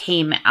that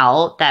came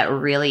out that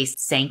really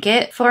sank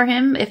it for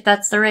him, if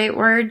that's the right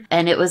word.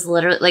 And it was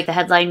literally, like, the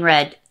headline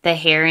read, "The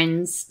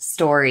Heirens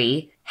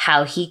Story,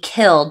 How He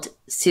Killed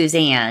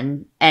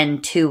Suzanne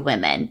and 2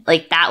 women."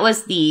 Like, that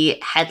was the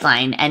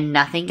headline and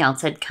nothing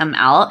else had come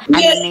out. And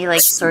then they,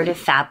 like, sort of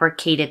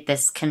fabricated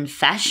this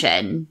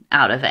confession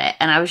out of it.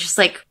 And I was just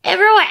like,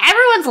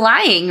 everyone's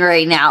lying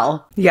right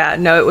now. Yeah,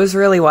 no, it was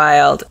really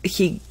wild.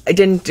 He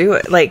didn't do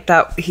it like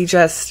that. He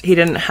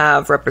didn't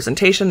have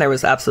representation. There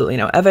was absolutely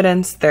no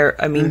evidence there.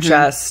 I mean, he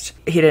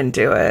didn't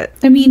do it.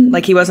 I mean,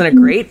 like, he wasn't a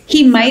great.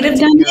 He might have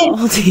done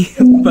it.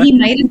 He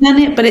might have done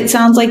it, but it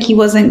sounds like he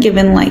wasn't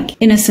given, like,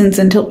 innocence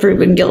until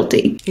proven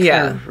guilty.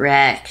 Yeah.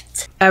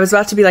 Correct. I was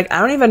about to be like, I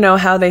don't even know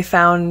how they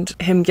found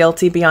him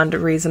guilty beyond a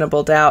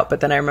reasonable doubt, but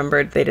then I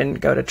remembered they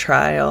didn't go to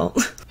trial.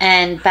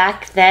 And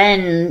back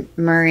then,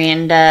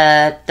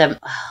 Miranda,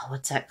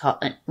 what's that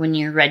called? When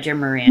you read your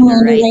Miranda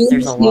rights,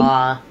 there's a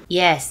law.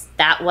 Yes,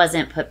 that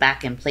wasn't put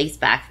back in place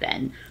back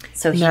then.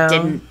 So he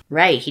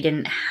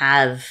didn't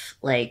have,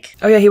 like...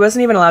 Oh, yeah, he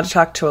wasn't even allowed to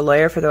talk to a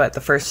lawyer for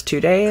the first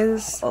 2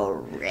 days?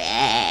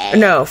 Correct.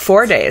 No,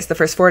 4 days. The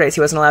first 4 days.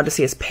 He wasn't allowed to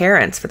see his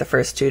parents for the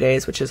first 2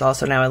 days, which is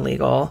also now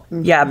illegal.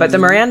 Mm-hmm. Yeah, but the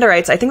Miranda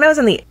rights, I think that was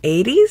in the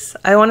 80s,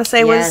 I want to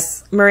say,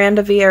 was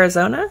Miranda v.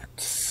 Arizona?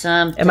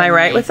 Something. Am I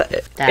right with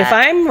it? If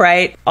I'm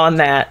right on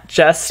that,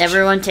 just...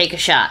 Everyone take a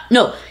shot.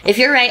 No, if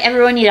you're right,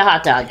 everyone need a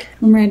hot dog.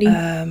 I'm ready.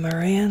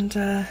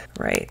 Miranda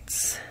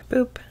rights.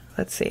 Boop.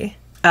 Let's see.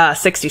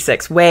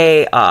 66,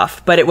 way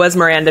off. But it was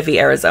Miranda v.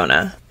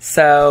 Arizona.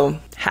 So,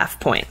 half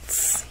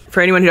points. For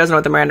anyone who doesn't know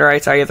what the Miranda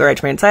rights are, you have the right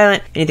to remain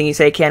silent. Anything you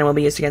say can and will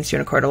be used against you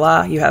in a court of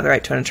law. You have the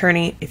right to an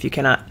attorney. If you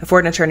cannot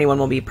afford an attorney, one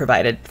will be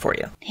provided for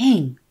you.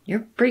 Dang,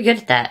 you're pretty good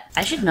at that.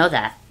 I should know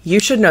that.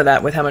 You should know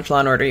that with how much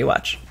Law & Order you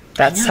watch.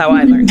 That's how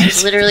I learned it.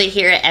 I literally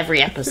hear it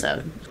every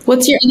episode.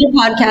 What's your other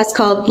podcast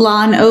called?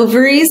 Law and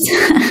Ovaries?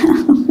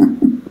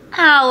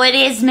 Oh, it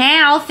is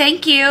now.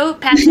 Thank you.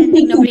 Patent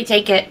pending. Nobody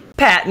take it.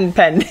 Patent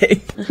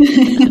pending.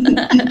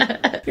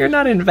 You're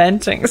not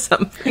inventing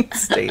something,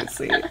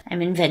 Stacey.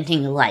 I'm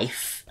inventing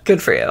life.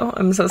 Good for you.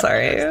 I'm so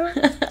sorry.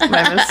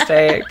 My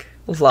mistake.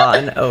 Law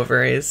and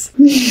Ovaries.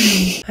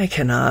 I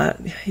cannot.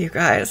 You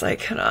guys, I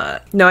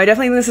cannot. No, I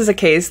definitely think this is a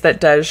case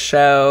that does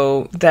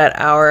show that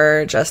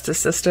our justice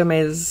system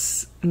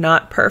is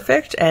not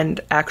perfect and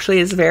actually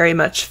is very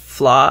much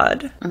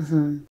flawed,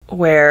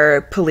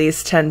 where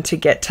police tend to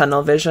get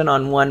tunnel vision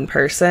on one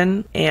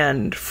person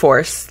and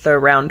force the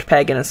round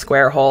peg in a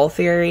square hole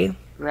theory.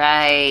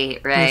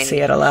 Right. You see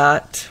it a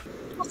lot.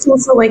 It's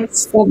also like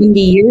 70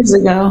 years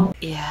ago.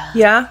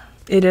 Yeah,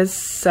 it is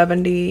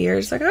 70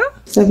 years ago.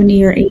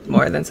 70 or 80.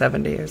 More than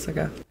 70 years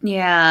ago.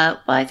 Yeah.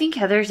 Well, I think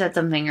Heather said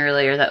something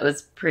earlier that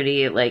was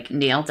pretty, like,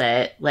 nailed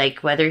it. Like,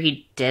 whether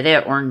he did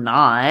it or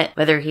not,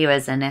 whether he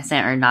was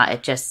innocent or not,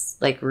 it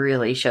just, like,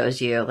 really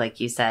shows you, like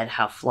you said,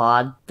 how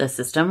flawed the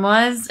system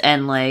was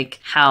and, like,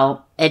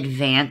 how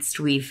advanced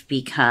we've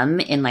become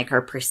in, like,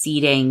 our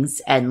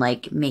proceedings and,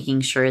 like,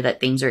 making sure that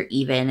things are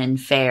even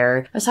and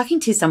fair. I was talking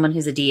to someone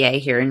who's a DA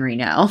here in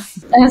Reno.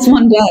 As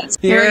one does.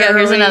 Here we go.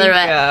 Here's another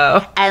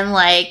one. And,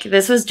 like,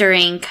 this was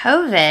during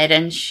COVID,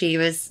 and she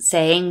was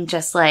saying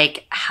just,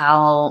 like,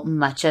 how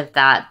much of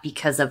that,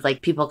 because of,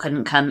 like, people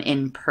couldn't come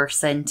in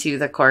person to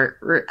the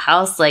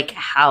courthouse, like,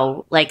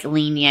 how, like,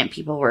 lenient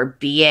people were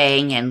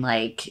being, and,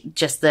 like,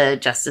 just the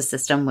justice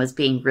system was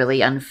being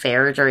really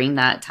unfair during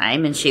that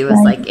time. And she was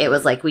like, it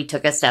was like we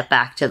took a step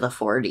back to the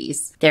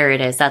 40s. There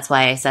it is. That's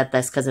why I said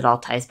this, because it all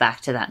ties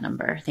back to that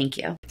number. Thank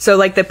you. So,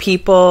 like, the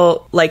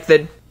people, like,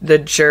 the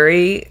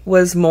jury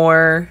was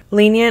more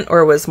lenient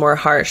or was more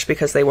harsh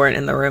because they weren't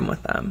in the room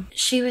with them?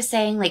 She was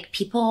saying, like,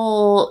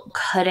 people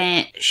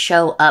couldn't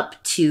show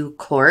up to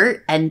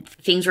court and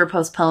things were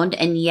postponed,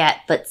 and yet,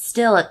 but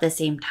still at the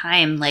same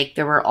time, like,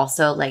 there were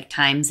also, like,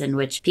 times in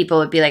which people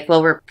would be like,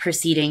 well, we're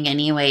proceeding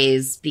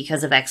anyways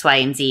because of X, Y,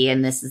 and Z,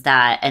 and this is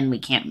that, and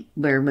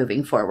we're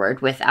moving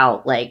forward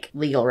without, like,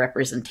 legal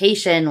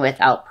representation,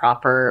 without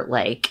proper,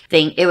 like,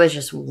 thing. It was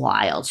just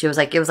wild. She was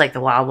like, it was like the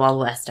Wild Wild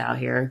West out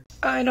here.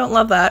 I don't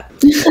love that.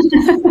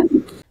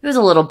 It was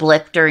a little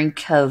blip during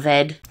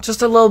COVID.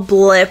 Just a little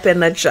blip in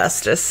the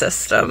justice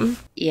system.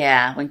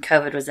 Yeah, when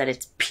COVID was at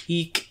its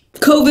peak.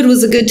 COVID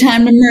was a good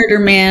time to murder,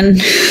 man.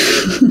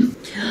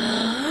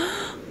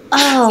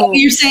 Oh,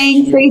 you're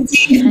saying,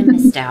 Stacey? I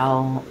missed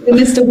out. You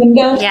missed a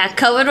window? Yeah,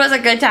 COVID was a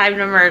good time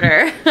to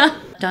murder.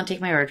 Don't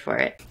take my word for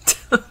it.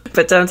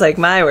 But don't take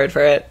my word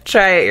for it.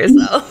 Try it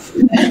yourself.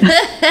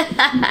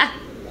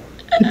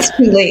 It's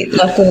too late,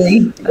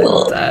 luckily.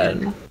 I'm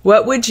done.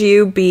 What would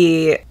you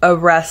be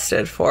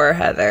arrested for,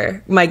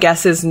 Heather? My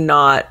guess is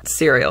not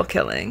serial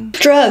killing.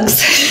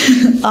 Drugs,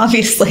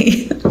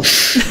 obviously.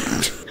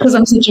 Because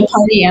I'm such a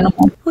party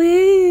animal.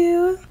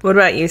 Woo. What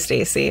about you,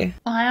 Stacey?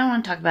 Well, I don't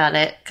want to talk about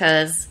it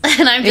because,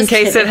 and I'm just in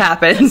case kidding. it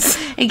happens.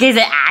 In case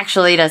it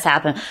actually does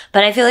happen.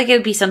 But I feel like it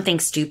would be something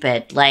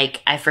stupid.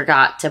 Like I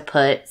forgot to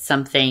put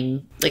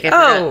something. Like I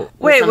forgot something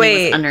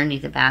was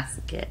underneath the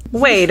basket.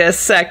 Wait a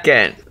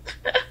second.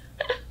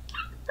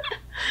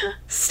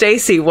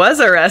 Stacey was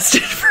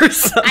arrested for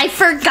something. I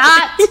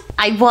forgot.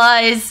 I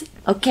was.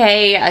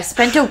 Okay, I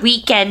spent a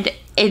weekend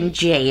in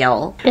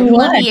jail. And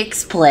let me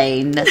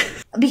explain.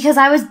 Because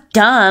I was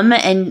dumb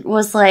and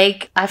was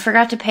like, I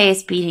forgot to pay a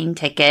speeding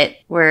ticket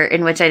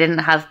in which I didn't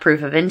have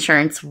proof of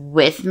insurance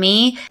with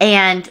me.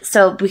 And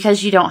so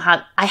because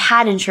I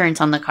had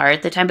insurance on the car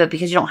at the time, but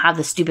because you don't have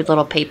the stupid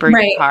little paper in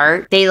your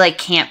car, they like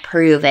can't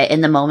prove it in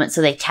the moment.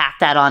 So they tack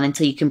that on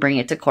until you can bring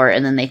it to court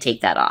and then they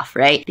take that off,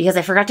 right? Because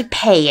I forgot to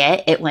pay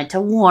it. It went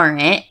to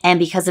warrant. And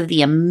because of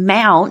the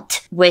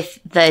amount with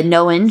the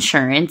no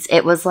insurance,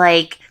 it was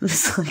like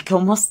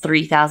almost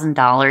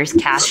 $3,000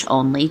 cash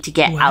only to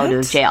get out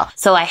of jail.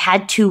 So I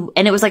had to,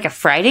 and it was like a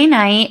Friday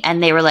night,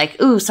 and they were like,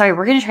 ooh, sorry,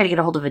 we're going to try to get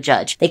a hold of a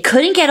judge. They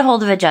couldn't get a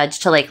hold of a judge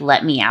to like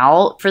let me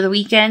out for the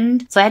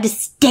weekend. So I had to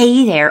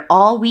stay there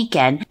all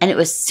weekend, and it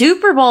was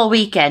Super Bowl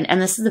weekend.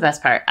 And this is the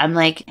best part. I'm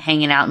like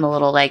hanging out in the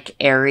little like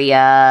area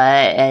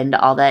and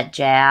all that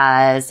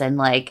jazz and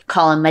like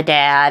calling my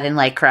dad and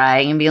like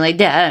crying and being like,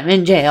 Dad, I'm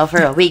in jail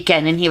for a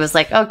weekend. And he was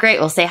like, oh, great.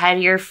 Well, say hi to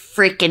your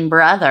freaking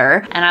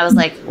brother. And I was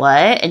like,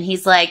 what? And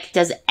he's like,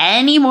 does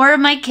any more of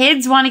my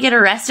kids want to get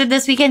arrested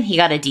this weekend? He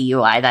got a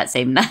DUI that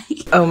same night.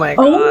 Oh my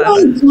God.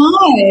 Oh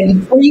my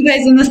God. Were you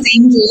guys in the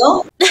same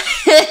jail?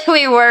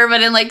 We were,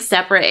 but in like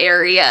separate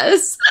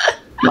areas.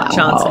 Wow.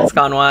 Johnson's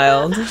gone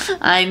wild.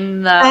 I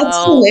know.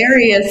 That's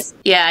hilarious.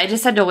 Yeah, I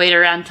just had to wait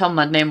around till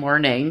Monday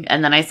morning.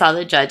 And then I saw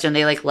the judge and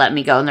they like let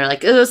me go. And they're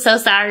like, oh, so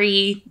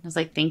sorry. I was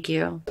like, thank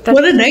you. That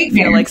What a doesn't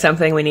nightmare. feel like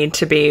something we need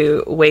to be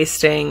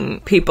wasting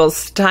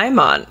people's time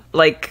on.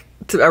 Like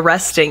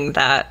arresting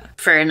that.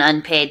 For an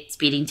unpaid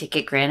speeding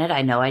ticket, granted,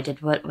 I know I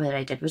did what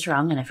I did was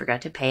wrong and I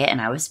forgot to pay it and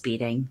I was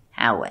speeding.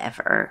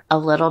 However, a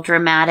little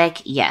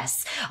dramatic,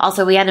 yes.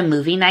 Also, we had a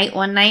movie night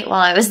one night while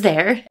I was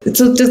there.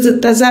 So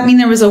does that mean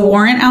there was a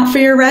warrant out for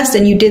your arrest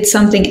and you did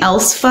something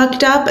else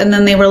fucked up and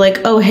then they were like,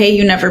 oh, hey,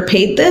 you never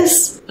paid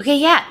this? Okay,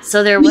 yeah.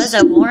 So there was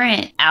a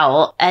warrant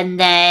out and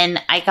then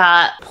I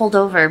got pulled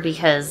over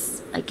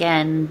because,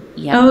 again,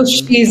 Oh,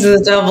 she's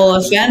a double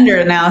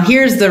offender now.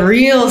 Here's the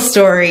real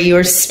story. You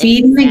were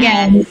speeding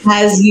again,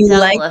 as you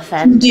like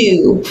to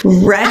do.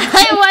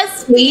 I was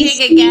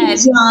speeding again.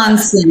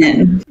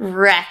 Johnson.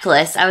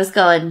 Reckless. I was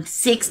going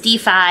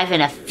 65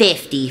 and a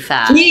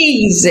 55.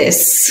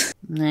 Jesus.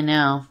 I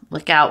know.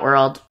 Look out,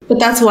 world. But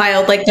that's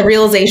wild. Like the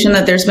realization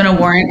that there's been a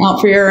warrant out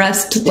for your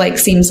arrest, like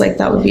seems like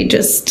that would be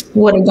just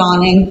what a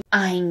dawning.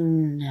 I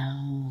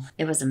know.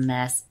 It was a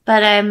mess.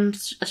 But I'm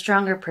a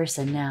stronger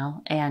person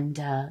now. And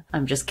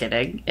I'm just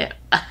kidding. Yeah.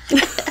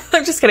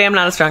 I'm just kidding. I'm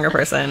not a stronger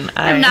person.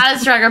 I'm not a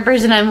stronger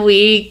person. I'm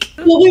weak.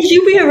 What would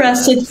you be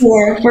arrested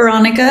for,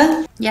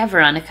 Veronica? Yeah,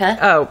 Veronica.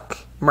 Oh,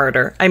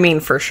 murder. I mean,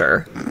 for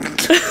sure.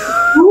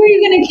 Who are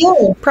you going to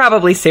kill?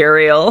 Probably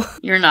cereal.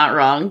 You're not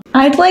wrong.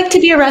 I'd like to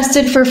be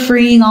arrested for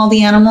freeing all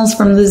the animals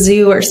from the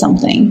zoo or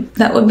something.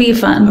 That would be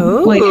fun.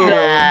 Ooh. Like,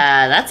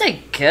 Yeah, that's a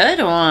good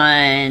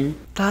one.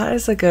 That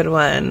is a good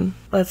one.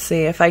 Let's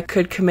see. If I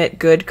could commit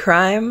good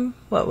crime,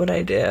 what would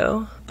I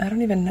do? I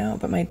don't even know,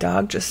 but my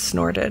dog just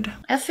snorted.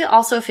 I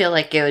also feel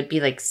like it would be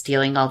like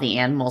stealing all the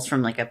animals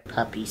from like a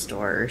puppy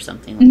store or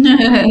something like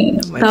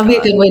that. that'd be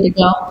a good way to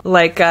go.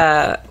 Like,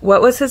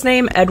 what was his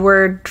name?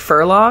 Edward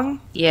Furlong?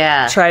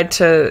 Yeah. Tried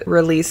to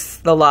release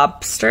the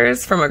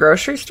lobsters from a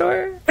grocery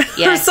store?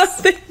 Yes. Or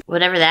something.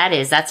 Whatever that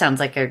is, that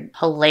sounds like a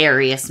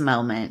hilarious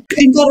moment.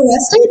 And got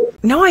arrested?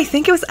 No, I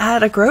think it was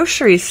at a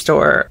grocery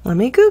store. Let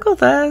me Google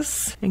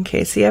this in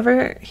case he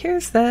ever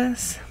hears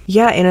this.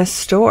 Yeah, in a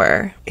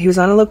store. He was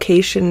on a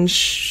location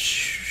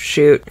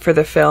shoot for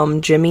the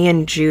film Jimmy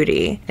and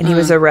Judy, and he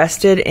was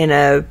arrested in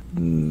a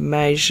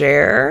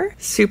Meijer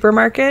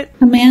supermarket.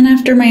 A man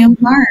after my own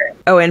heart.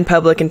 Oh, in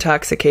public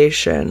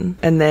intoxication.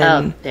 And then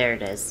Oh, there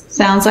it is.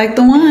 Sounds like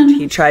the one.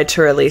 he tried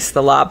to release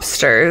the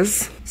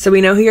lobsters. So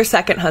we know who your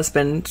second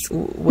husband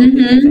would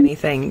be if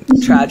anything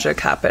tragic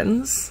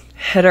happens.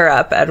 Hit her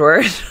up,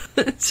 Edward.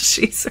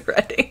 She's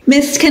ready.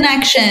 Missed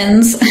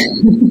connections.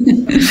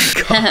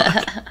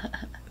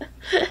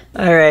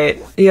 All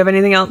right. You have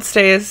anything else,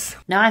 Stace?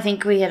 No, I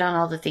think we hit on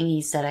all the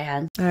thingies that I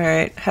had. All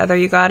right. Heather,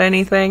 you got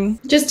anything?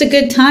 Just a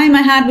good time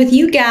I had with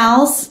you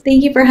gals.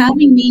 Thank you for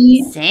having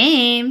me.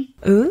 Same.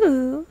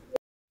 Ooh.